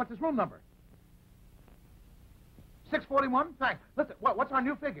Hotel. What's his room number? 641? Thanks. Listen, what's our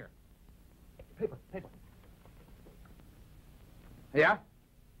new figure? Paper. Yeah?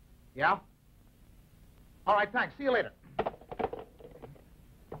 Yeah? All right, thanks. See you later.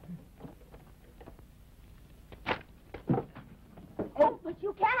 Oh, but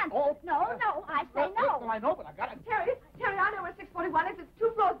you can't. Oh. No, I say no. Well, I know, but I got it. Terry, I know where 641 is. It's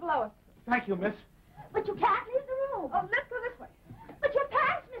 2 floors below us. Thank you, miss. But you can't leave the room. Oh, let's go this way. But your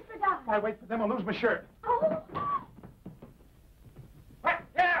pants, Mr. Dodd. If I wait for them, I'll lose my shirt. Oh.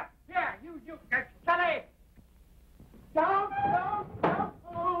 Here, you, Sonny! Don't.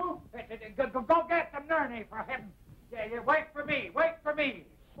 Go get the Nurney, for heaven. Yeah, wait for me. Let's go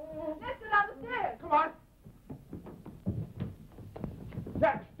down the stairs. Come on.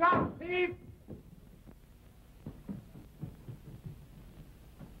 Stop, thief!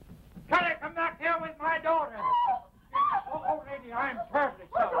 Kelly, come back here with my daughter. Oh, lady, I'm terribly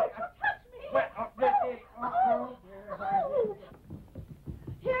sorry. Don't you touch me.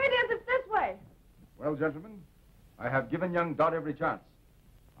 Here it is. It's this way. Well, gentlemen, I have given young Dodd every chance.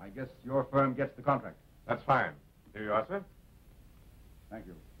 I guess your firm gets the contract. That's fine. Here you are, sir. Thank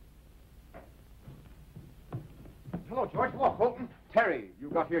you. Hello, George. Hello, Colton. Terry, you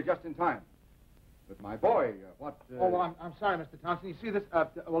got here just in time. But my boy, what... Oh, well, I'm sorry, Mr. Thompson. You see this?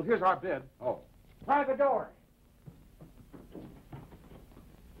 Well, here's our bid. Oh. Try the door.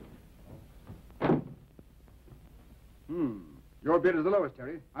 Your bid is the lowest,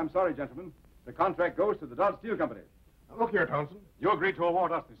 Terry. I'm sorry, gentlemen. The contract goes to the Dodd Steel Company. Now, look here, Townsend. You agreed to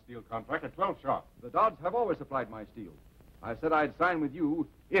award us this steel contract at 12 sharp. The Dodds have always supplied my steel. I said I'd sign with you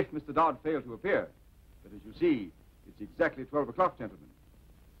if Mr. Dodd failed to appear. But as you see, it's exactly 12 o'clock, gentlemen.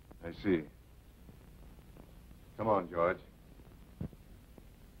 I see. Come on, George.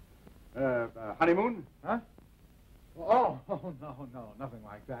 Honeymoon? Huh? Oh, no, nothing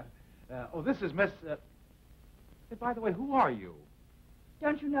like that. This is Miss... Hey, by the way, who are you?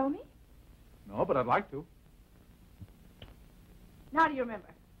 Don't you know me? No, but I'd like to. Now do you remember?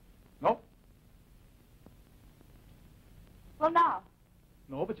 Nope. Well, now.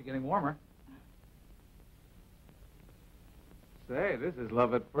 No, but you're getting warmer. Say, this is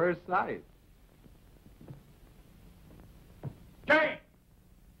love at first sight. Jane!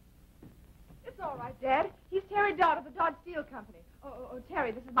 It's all right, Dad. He's Terry Dodd of the Dodd Steel Company. Oh,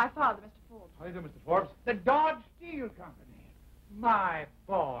 Terry, this is my father, Mr. Forbes. How do you do, Mr. Forbes? The Dodge Steel Company. My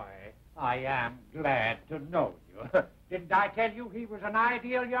boy, I am glad to know you. Didn't I tell you he was an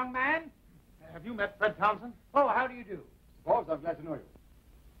ideal young man? Have you met Fred Townsend? Oh, how do you do? Mr. Forbes, I'm glad to know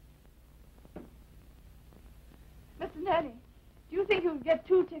you. Mr. Nurney, do you think you could get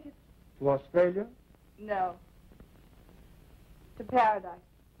 2 tickets? To Australia? No. To paradise.